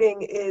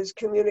writing is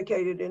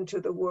communicated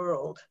into the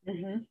world.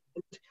 Mm-hmm.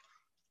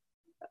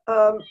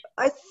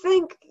 I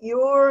think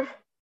your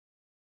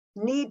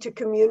need to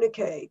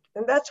communicate,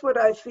 and that's what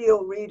I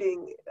feel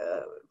reading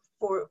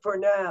for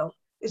now,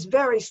 is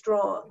very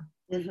strong.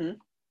 Mm-hmm.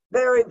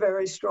 Very,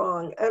 very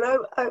strong. And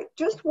I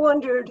just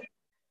wondered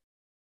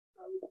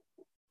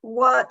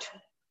what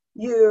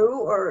you,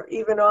 or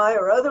even I,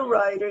 or other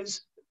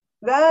writers,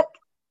 that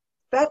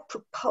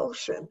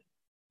propulsion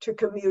to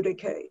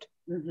communicate.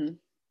 Mm-hmm.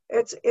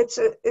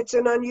 It's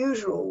an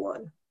unusual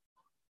one.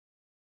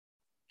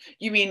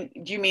 Do you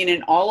mean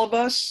in all of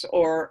us,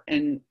 or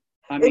in?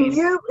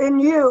 In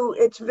you,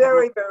 it's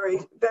very, very,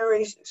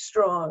 very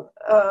strong.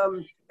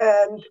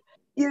 And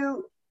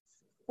you,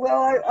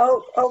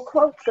 well, I'll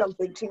quote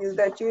something to you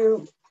that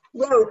you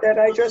wrote that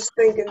I just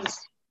think is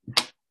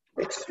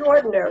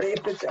extraordinary,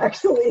 if it's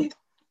actually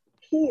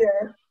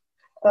here.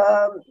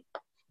 Well,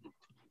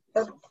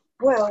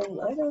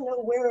 I don't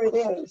know where it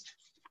is.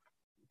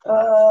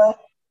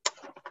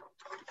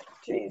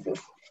 Jesus.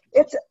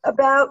 It's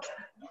about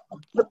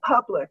the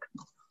public,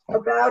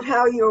 about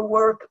how your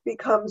work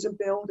becomes a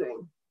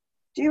building.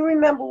 Do you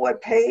remember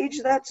what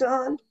page that's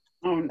on?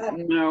 Oh,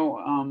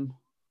 no.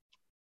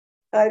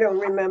 I don't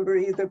remember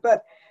either,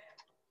 but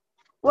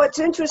what's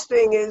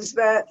interesting is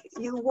that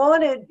you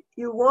wanted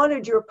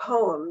your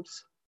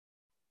poems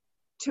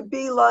to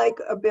be like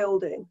a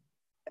building.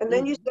 And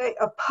then you say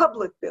a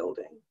public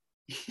building,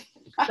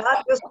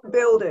 not just a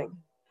building.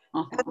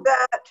 And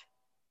that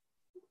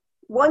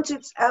once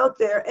it's out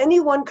there,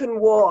 anyone can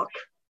walk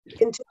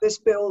into this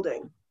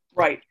building.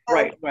 Right.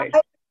 I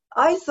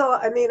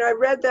thought, I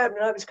read that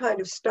and I was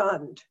kind of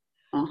stunned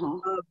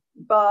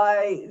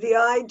by the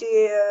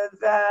idea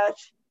that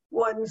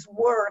one's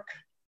work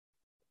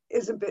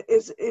is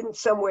in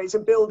some ways a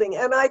building.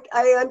 And I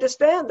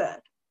understand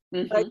that.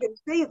 Mm-hmm. I can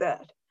see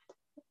that.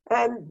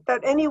 And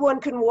that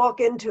anyone can walk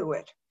into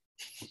it.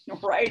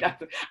 Right.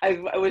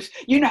 I was,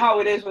 how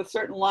it is with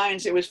certain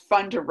lines. It was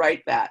fun to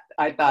write that.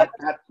 I thought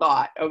that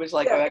thought. I was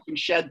like, I can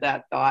shed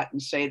that thought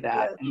and say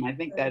that. Yes. And I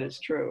think that is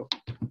true.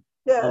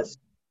 Yes.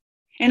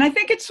 And I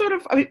think it's sort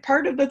of,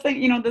 part of the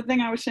thing, the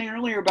thing I was saying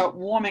earlier about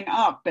warming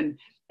up and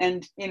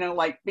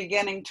like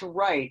beginning to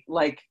write,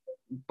 like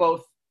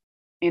both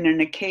in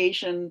an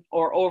occasion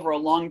or over a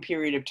long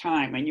period of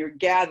time, and you're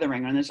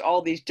gathering and there's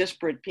all these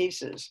disparate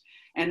pieces,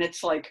 and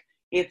it's like,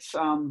 it's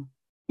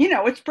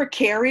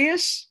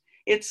precarious.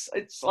 It's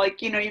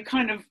like, you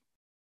kind of,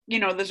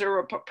 there's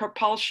a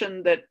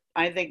propulsion that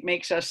I think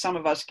makes some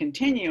of us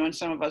continue and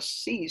some of us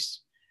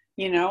cease,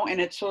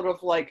 and it's sort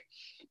of like,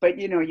 but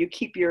you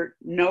keep your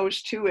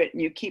nose to it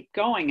and you keep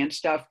going and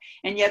stuff.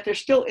 And yet there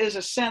still is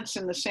a sense,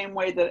 in the same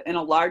way that in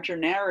a larger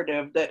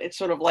narrative, that it's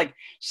sort of like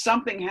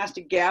something has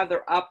to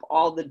gather up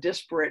all the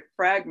disparate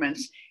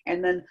fragments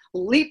and then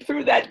leap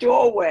through that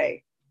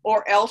doorway,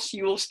 or else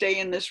you will stay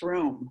in this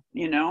room,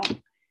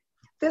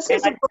 This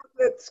is a book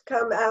that's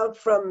come out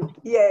from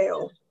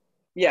Yale.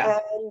 Yeah.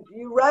 And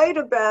you write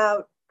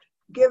about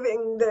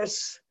giving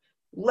this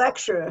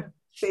lecture,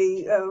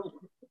 the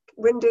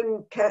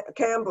Wyndham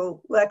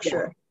Campbell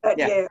lecture at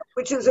Yale,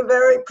 which is a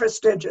very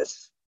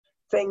prestigious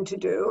thing to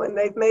do. And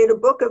they've made a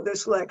book of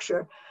this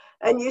lecture.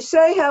 And you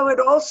say how it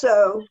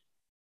also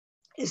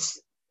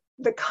is,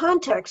 the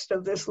context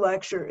of this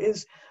lecture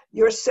is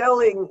you're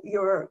selling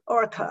your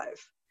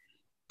archive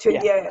to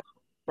Yale.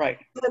 Right.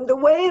 And the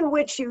way in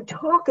which you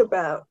talk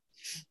about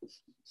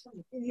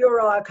your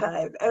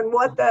archive and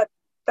what that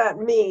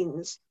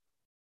means.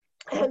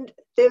 And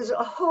there's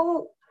a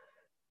whole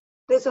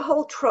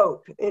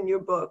trope in your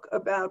book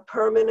about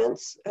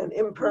permanence and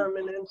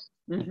impermanence,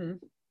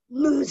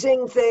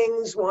 losing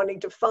things, wanting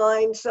to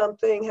find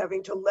something,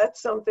 having to let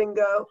something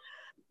go.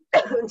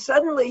 And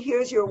suddenly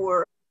here's your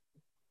work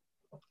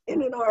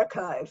in an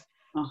archive.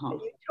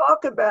 And you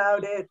talk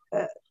about it,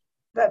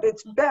 that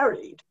it's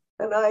buried.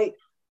 And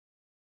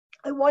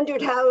I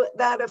wondered how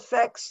that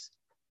affects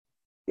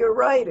your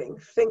writing,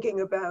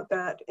 thinking about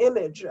that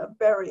image of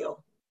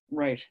burial.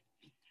 Right.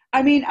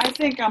 I mean, I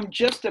think I'm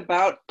just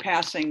about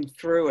passing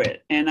through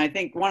it. And I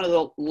think one of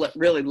the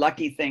really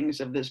lucky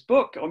things of this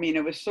book, I mean,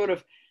 it was sort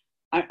of,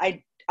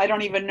 I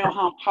don't even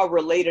know how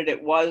related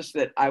it was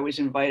that I was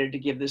invited to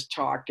give this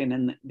talk, and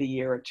in the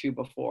year or two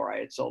before I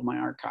had sold my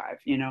archive.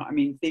 You know, I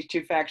mean, these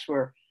two facts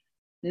were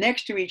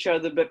next to each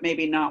other, but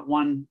maybe not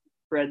one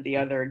bred the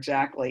other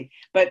exactly.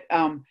 But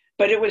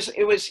it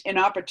was an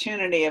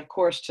opportunity, of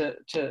course,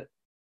 to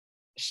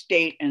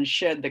state and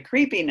shed the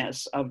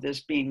creepiness of this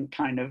being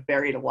kind of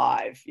buried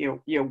alive.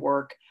 Your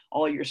work,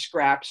 all your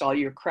scraps, all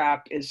your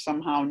crap is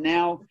somehow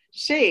now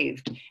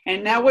saved.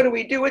 And now what do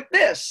we do with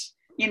this?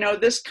 You know,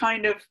 this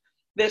kind of,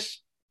 this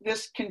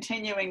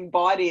continuing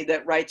body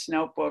that writes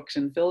notebooks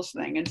and fills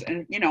things.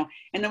 And you know,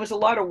 and there was a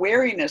lot of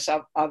wariness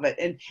of it.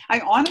 And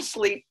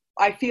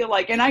I feel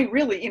like, and I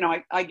really, you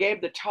know, I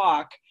gave the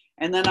talk,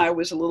 and then I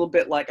was a little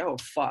bit like, oh,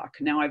 fuck,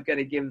 now I've got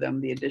to give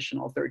them the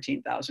additional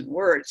 13,000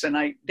 words. And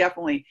I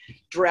definitely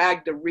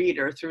dragged the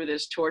reader through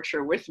this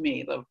torture with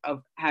me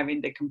of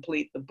having to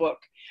complete the book.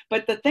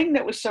 But the thing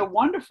that was so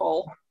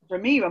wonderful for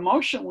me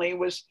emotionally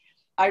was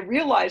I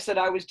realized that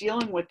I was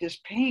dealing with this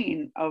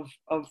pain of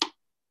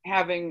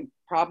having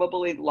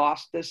probably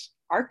lost this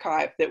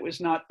archive that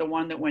was not the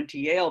one that went to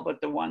Yale,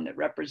 but the one that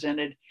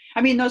represented,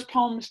 I mean, those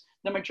poems,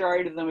 the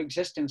majority of them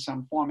exist in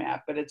some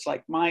format, but it's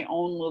like my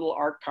own little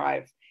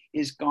archive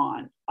is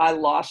gone. I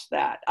lost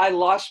that. I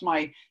lost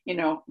my, you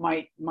know,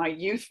 my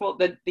youthful,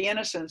 the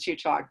innocence you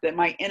talked, that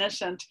my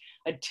innocent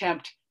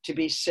attempt to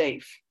be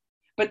safe.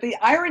 But the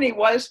irony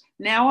was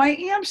now I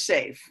am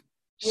safe.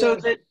 So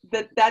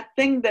that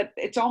thing that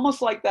it's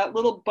almost like that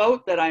little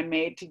boat that I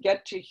made to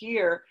get to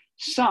here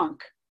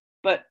sunk,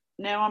 but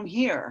now I'm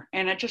here.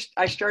 And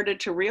I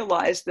started to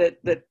realize that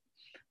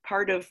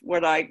part of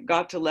what I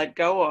got to let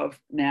go of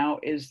now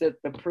is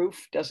that the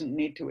proof doesn't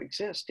need to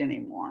exist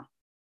anymore.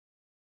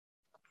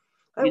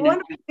 I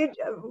want to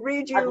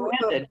read you.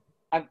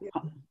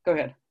 Go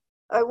ahead.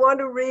 I want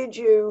to read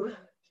you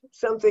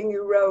something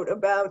you wrote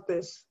about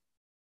this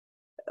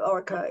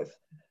archive.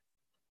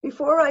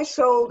 Before I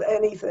sold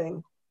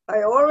anything,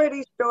 I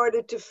already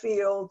started to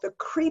feel the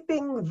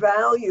creeping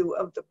value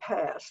of the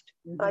past.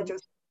 Mm-hmm.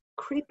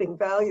 Creeping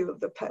value of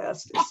the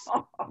past is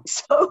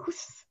so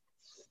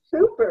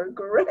super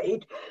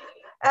great.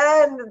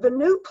 And the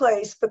new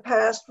place the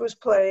past was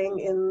playing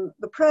in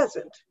the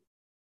present.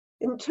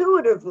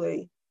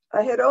 Intuitively,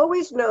 I had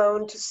always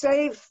known to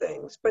save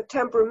things, but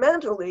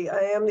temperamentally, I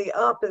am the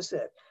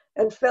opposite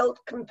and felt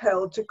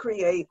compelled to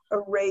create a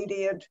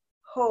radiant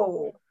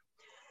whole.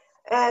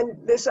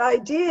 And this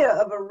idea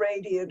of a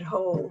radiant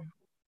whole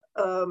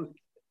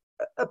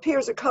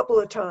appears a couple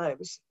of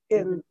times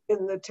in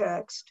the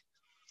text.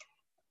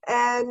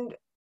 And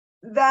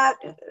that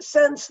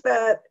sense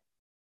that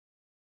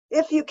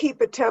if you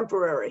keep it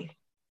temporary,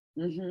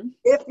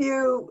 if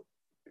you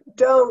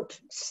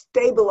don't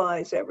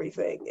stabilize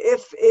everything,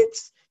 if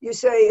you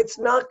say it's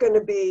not going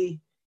to be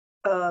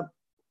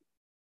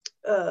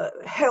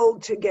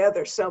held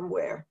together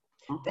somewhere,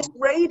 this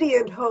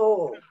radiant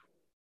whole,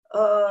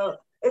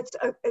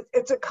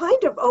 it's a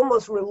kind of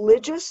almost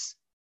religious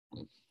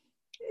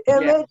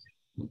image.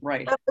 Yeah,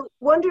 right. I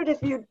wondered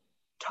if you'd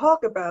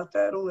talk about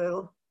that a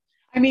little.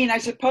 I mean, I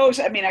suppose,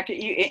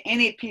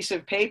 any piece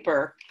of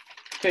paper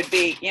could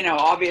be, you know,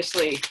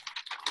 obviously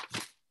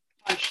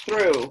punched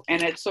through,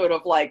 and it's sort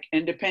of like,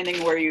 and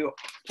depending where you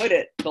put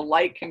it, the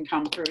light can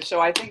come through. So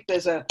I think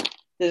there's a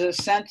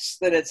sense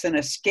that it's an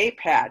escape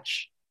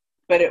hatch,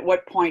 but at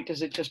what point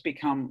does it just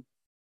become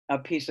a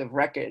piece of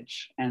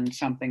wreckage and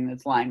something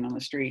that's lying on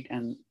the street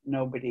and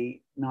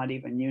nobody, not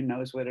even you,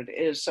 knows what it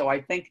is? So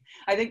I think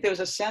there was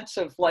a sense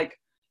of, like,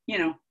 you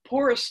know,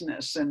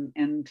 porousness and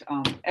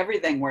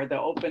everything, where the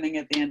opening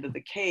at the end of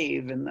the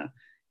cave and the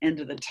end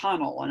of the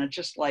tunnel, and it's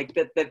just like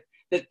that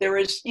there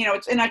is, you know,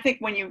 it's, and I think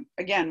when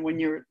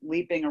you're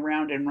leaping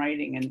around and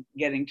writing and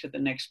getting to the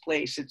next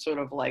place, it's sort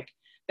of like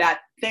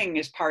that thing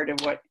is part of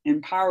what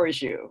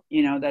empowers you,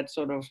 you know, that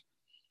sort of,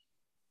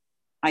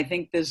 I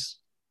think there's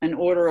an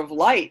order of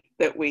light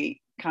that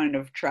we kind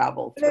of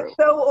travel through. It's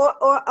so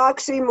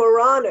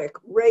oxymoronic,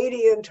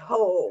 radiant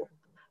whole.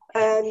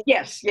 And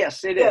yes,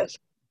 it is.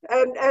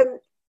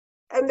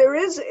 And there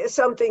is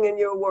something in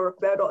your work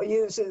that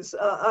uses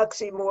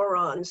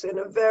oxymorons in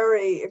a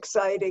very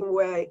exciting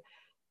way.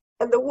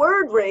 And the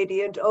word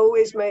radiant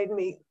always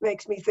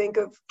makes me think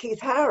of Keith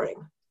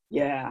Haring.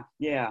 Yeah.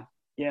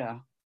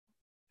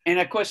 And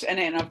of course,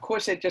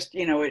 it just,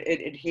 you know,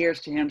 it adheres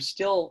to him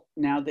still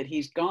now that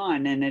he's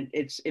gone, and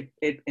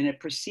it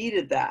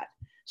preceded that,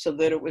 so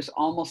that it was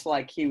almost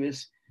like he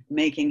was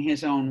making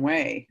his own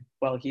way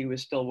while he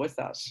was still with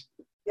us.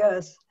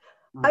 Yes.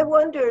 I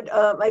wondered,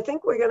 I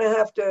think we're going to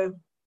have to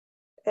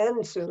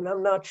end soon,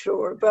 I'm not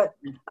sure, but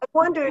I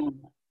wondered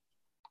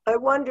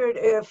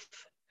if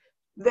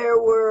there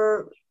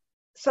were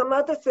some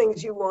other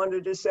things you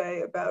wanted to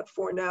say about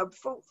For Now.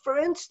 For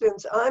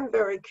instance, I'm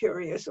very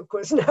curious, of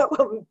course, now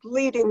a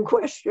leading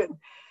question,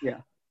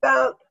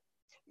 about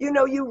you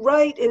know, you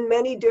write in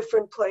many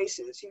different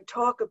places. You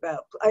talk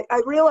about,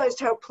 I realized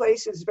how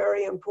place is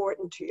very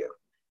important to you.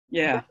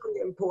 Yeah.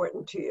 Very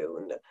important to you,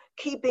 and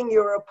keeping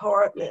your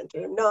apartment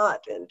or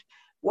not, and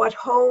what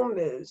home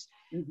is.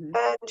 Mm-hmm.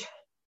 And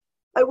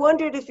I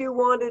wondered if you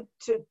wanted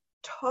to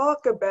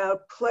talk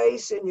about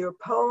place in your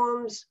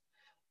poems,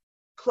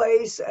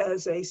 place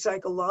as a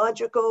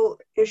psychological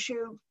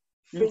issue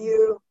for Mm-hmm.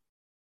 you.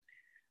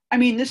 I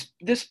mean, this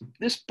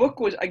book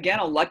was, again,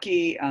 a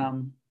lucky,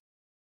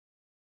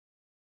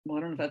 well,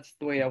 I don't know if that's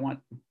the way I want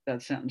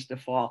that sentence to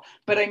fall,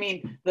 but I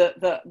mean,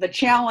 the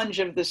challenge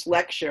of this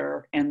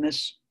lecture and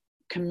this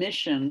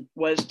commission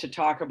was to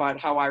talk about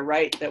how I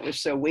write that was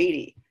so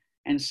weighty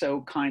and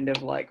so kind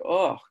of like,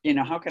 oh, you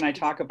know, how can I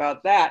talk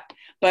about that?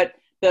 But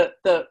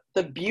the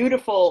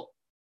beautiful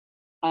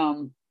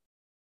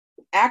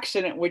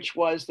accident, which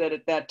was that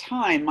at that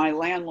time, my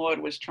landlord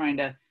was trying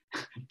to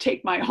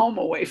take my home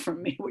away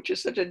from me, which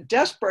is such a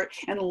desperate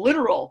and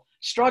literal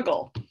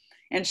struggle.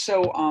 And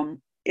so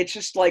it's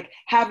just like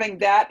having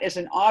that as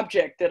an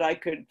object that I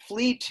could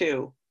flee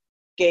to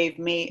gave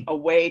me a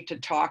way to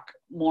talk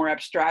more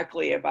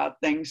abstractly about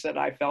things that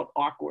I felt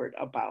awkward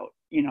about,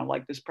 you know,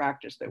 like this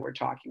practice that we're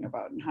talking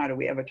about, and how do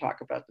we ever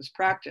talk about this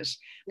practice?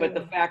 But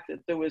the fact that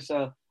there was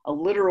a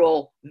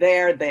literal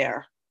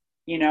there,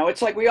 you know,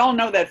 it's like we all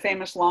know that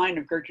famous line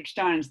of Gertrude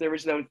Stein's, there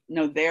was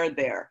no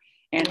there.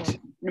 And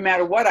no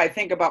matter what I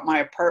think about my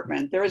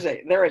apartment, there is a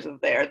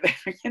there,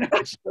 you know,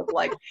 it's sort of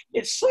like,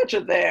 it's such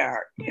a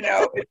there, you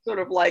know, it's sort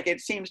of like,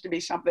 it seems to be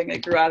something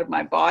that grew out of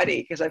my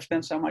body because I've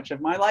spent so much of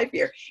my life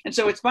here. And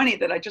so it's funny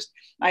that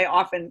I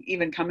often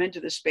even come into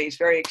this space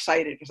very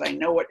excited because I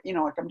know what, you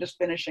know, like I'm just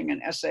finishing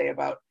an essay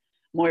about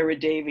Moira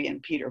Davey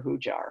and Peter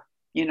Hujar,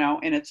 you know,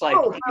 and it's like,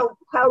 oh,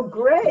 how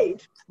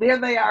great. There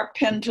they are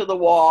pinned to the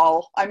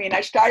wall. I mean,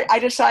 I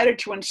decided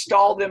to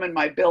install them in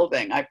my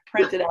building. I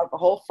printed out the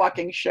whole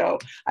fucking show.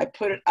 I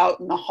put it out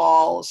in the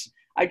halls.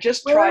 I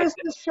just tried. Where is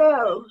the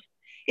show?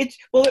 It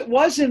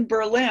was in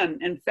Berlin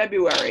in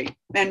February.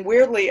 And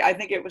weirdly, I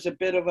think it was a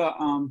bit of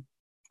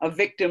a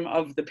victim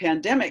of the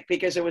pandemic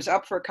because it was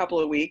up for a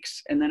couple of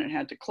weeks and then it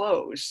had to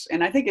close.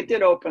 And I think it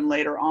did open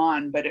later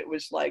on, but it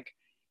was like,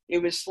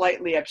 it was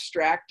slightly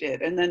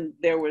abstracted. And then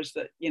there was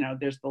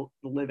there's the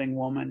living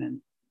woman and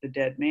the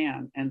dead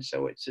man. And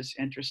so it's just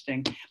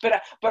interesting.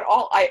 But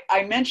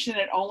I mention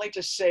it only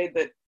to say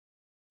that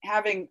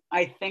having,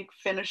 I think,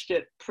 finished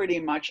it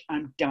pretty much,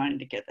 I'm dying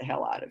to get the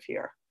hell out of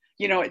here.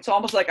 You know, it's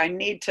almost like I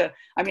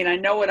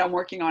know what I'm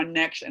working on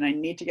next and I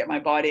need to get my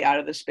body out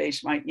of the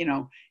space.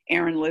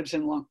 Aaron lives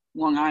in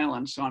Long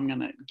Island, so I'm going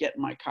to get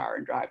in my car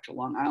and drive to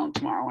Long Island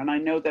tomorrow. And I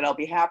know that I'll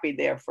be happy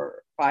there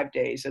for 5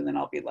 days. And then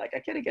I'll be like,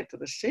 I got to get to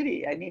the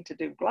city. I need to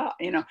do blah,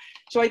 you know.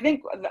 So I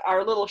think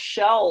our little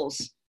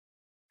shells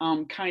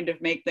kind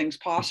of make things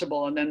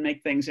possible and then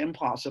make things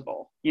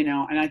impossible, you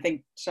know. And I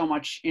think so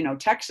much, you know,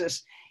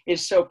 Texas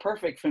is so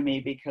perfect for me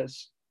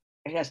because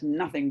it has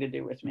nothing to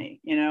do with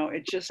me, you know.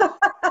 It's just,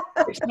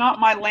 it's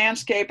not my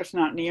landscape. It's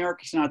not New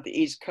York. It's not the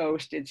East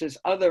Coast. It's as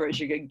other as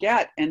you could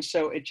get. And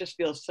so it just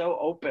feels so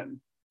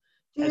open.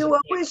 Do you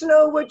always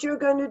know what you're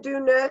going to do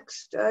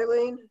next,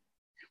 Eileen?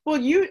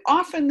 Well,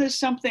 there's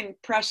something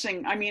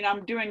pressing. I mean,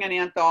 I'm doing an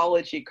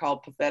anthology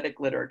called Pathetic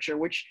Literature,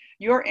 which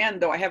you're in,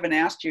 though I haven't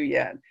asked you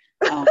yet.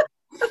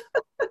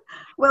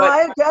 Well,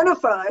 I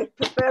identify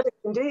pathetic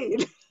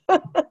indeed.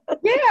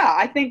 Yeah,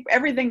 I think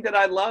everything that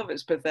I love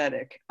is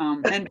pathetic.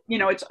 And, you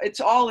know, it's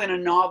all in a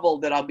novel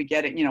that I'll be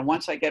getting, you know,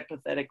 once I get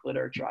pathetic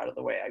literature out of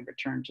the way, I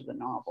return to the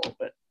novel.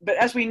 But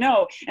as we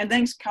know, and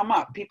things come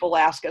up, people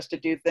ask us to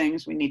do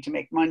things, we need to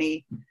make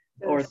money,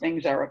 or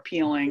things are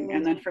appealing.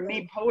 And then for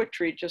me,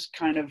 poetry just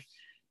kind of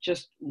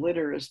just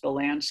litters the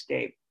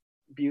landscape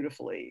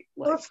beautifully.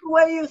 Well, it's the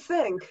way you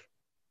think.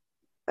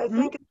 I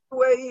think it's the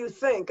way you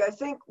think. I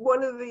think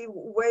one of the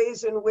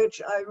ways in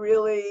which I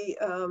really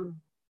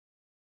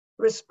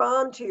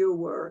respond to your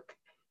work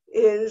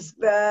is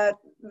that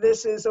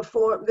this is a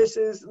form, this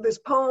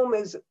poem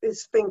is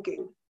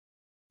thinking.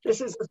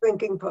 This is a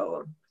thinking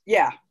poem.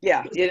 Yeah.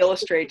 It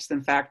illustrates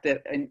the fact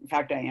that, in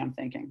fact, I am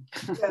thinking.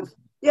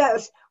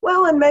 Yes.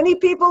 Well, and many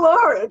people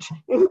aren't,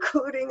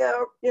 including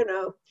our, you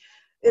know,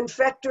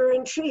 infector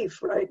in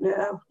chief right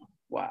now.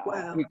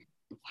 Wow.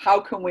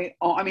 How can we,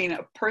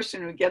 a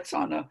person who gets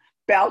on a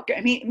balcony,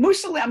 I mean,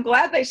 Mussolini, I'm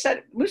glad they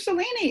said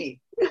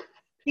Mussolini.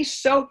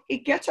 He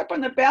gets up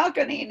on the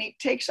balcony and he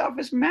takes off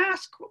his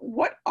mask.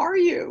 What are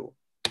you?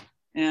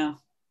 Yeah.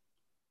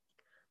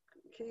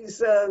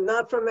 He's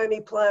not from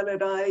any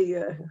planet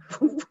I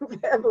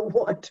ever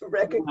want to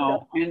recognize.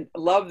 No, and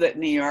love that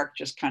New York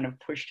just kind of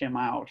pushed him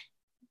out.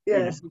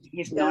 Yes. You know,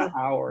 he's not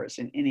ours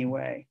in any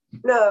way.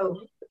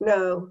 No,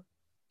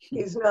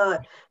 he's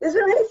not. Is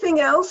there anything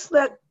else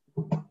that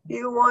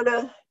you want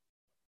to?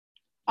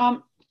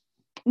 No.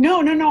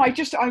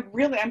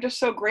 I'm just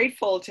so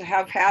grateful to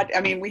have had, I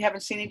mean, we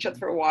haven't seen each other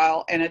for a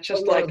while, and it's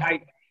just I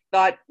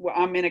thought, well,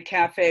 I'm in a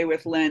cafe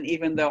with Lynn,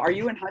 even though, are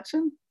you in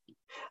Hudson?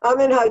 I'm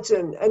in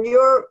Hudson, and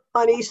you're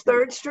on East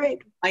 3rd Street?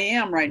 I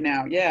am right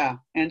now, yeah.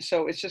 And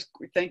so it's just,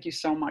 thank you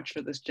so much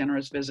for this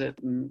generous visit.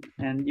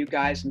 And you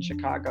guys in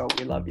Chicago,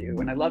 we love you.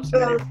 And I love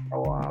seeing you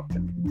grow up.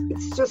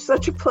 It's just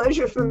such a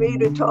pleasure for me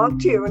to talk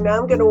to you. And now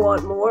I'm going to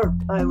want more,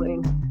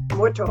 Eileen.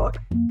 More talk.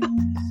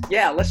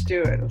 Yeah, let's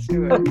do it. Let's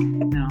do it.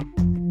 No.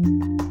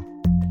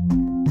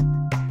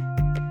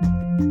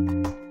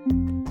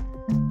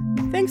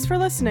 Thanks for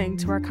listening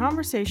to our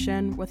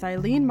conversation with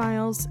Eileen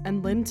Myles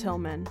and Lynn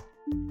Tillman.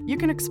 You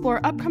can explore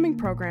upcoming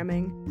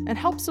programming and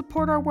help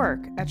support our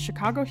work at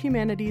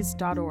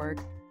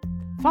chicagohumanities.org.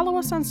 Follow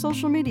us on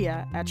social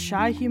media at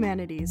Shy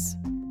Humanities.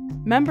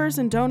 Members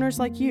and donors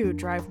like you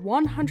drive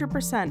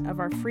 100% of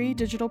our free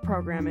digital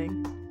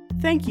programming.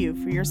 Thank you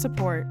for your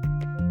support.